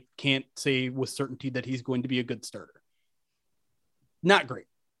 And I can't say with certainty that he's going to be a good starter. Not great.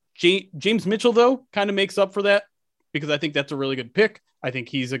 James Mitchell, though, kind of makes up for that because I think that's a really good pick. I think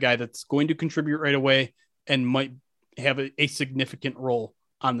he's a guy that's going to contribute right away and might have a significant role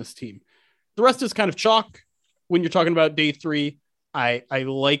on this team. The rest is kind of chalk when you're talking about day 3. I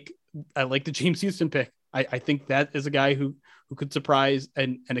like the James Houston pick. I think that is a guy who could surprise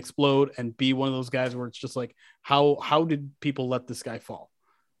and explode and be one of those guys where it's just like, how did people let this guy fall?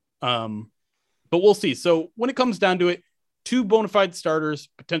 But we'll see. So when it comes down to it, 2 bona fide starters,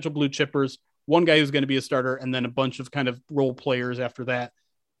 potential blue chippers, 1 guy who's going to be a starter, and then a bunch of kind of role players after that.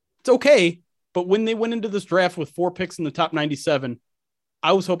 It's okay. But when they went into this draft with 4 picks in the top 97,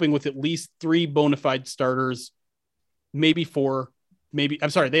 I was hoping with at least 3 bona fide starters, maybe 4, they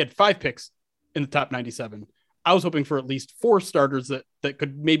had 5 picks in the top 97. I was hoping for at least 4 starters that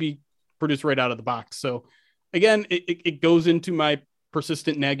could maybe produce right out of the box. So again, it goes into my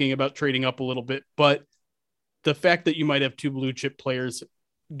persistent nagging about trading up a little bit, but the fact that you might have 2 blue chip players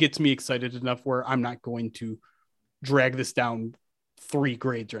gets me excited enough where I'm not going to drag this down 3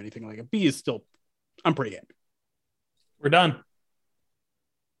 grades or anything like it. B is still, I'm pretty happy. We're done.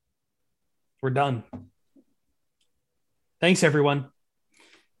 Thanks, everyone.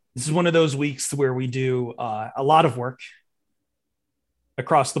 This is one of those weeks where we do a lot of work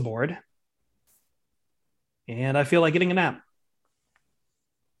across the board. And I feel like getting a nap.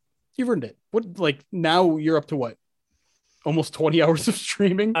 You've earned it. What, like now you're up to what? Almost 20 hours of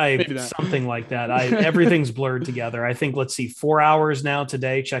streaming? Something like that. Everything's blurred together. I think, let's see, 4 hours now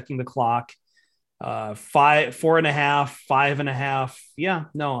today, checking the clock. 4.5, 5.5. Yeah,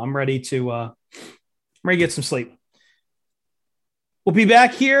 no, I'm ready to get some sleep. We'll be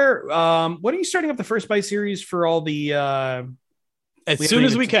back here. When are you starting up the First Bite series for all the... as soon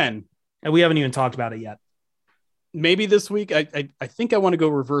as we can. And we haven't even talked about it yet. Maybe this week. I think I want to go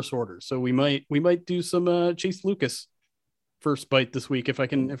reverse order. So we might do some Chase Lucas first bite this week if I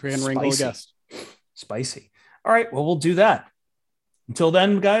can wrangle a guest. Spicy. All right. Well, we'll do that. Until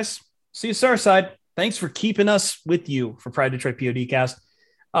then, guys, see you Starside. Thanks for keeping us with you for Pride Detroit PODcast.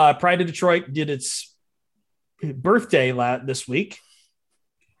 Pride of Detroit did its birthday this week.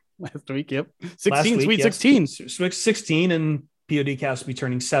 Last week, yep. 16, sweet 16. 16, and PODcast will be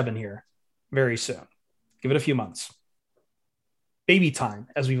turning 7 here very soon. Give it a few months. Baby time,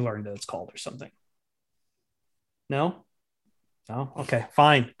 as we've learned that it's called, or something. No? No? Okay,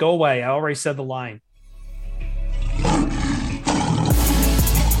 fine. Go away. I already said the line.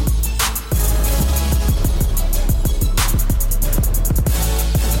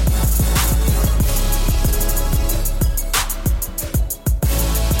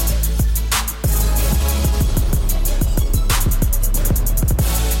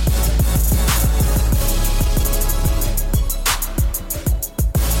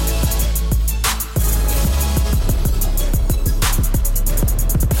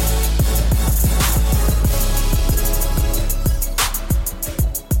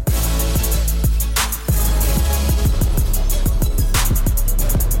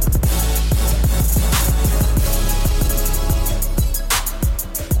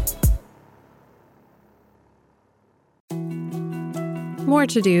 More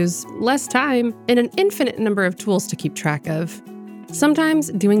to-dos, less time, and an infinite number of tools to keep track of.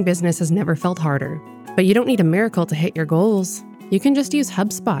 Sometimes doing business has never felt harder, but you don't need a miracle to hit your goals. You can just use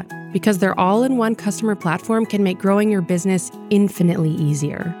HubSpot, because their all-in-one customer platform can make growing your business infinitely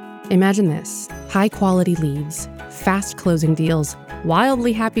easier. Imagine this: high-quality leads, fast closing deals,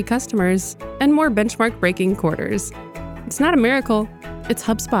 wildly happy customers, and more benchmark-breaking quarters. It's not a miracle, it's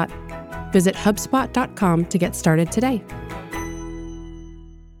HubSpot. Visit HubSpot.com to get started today.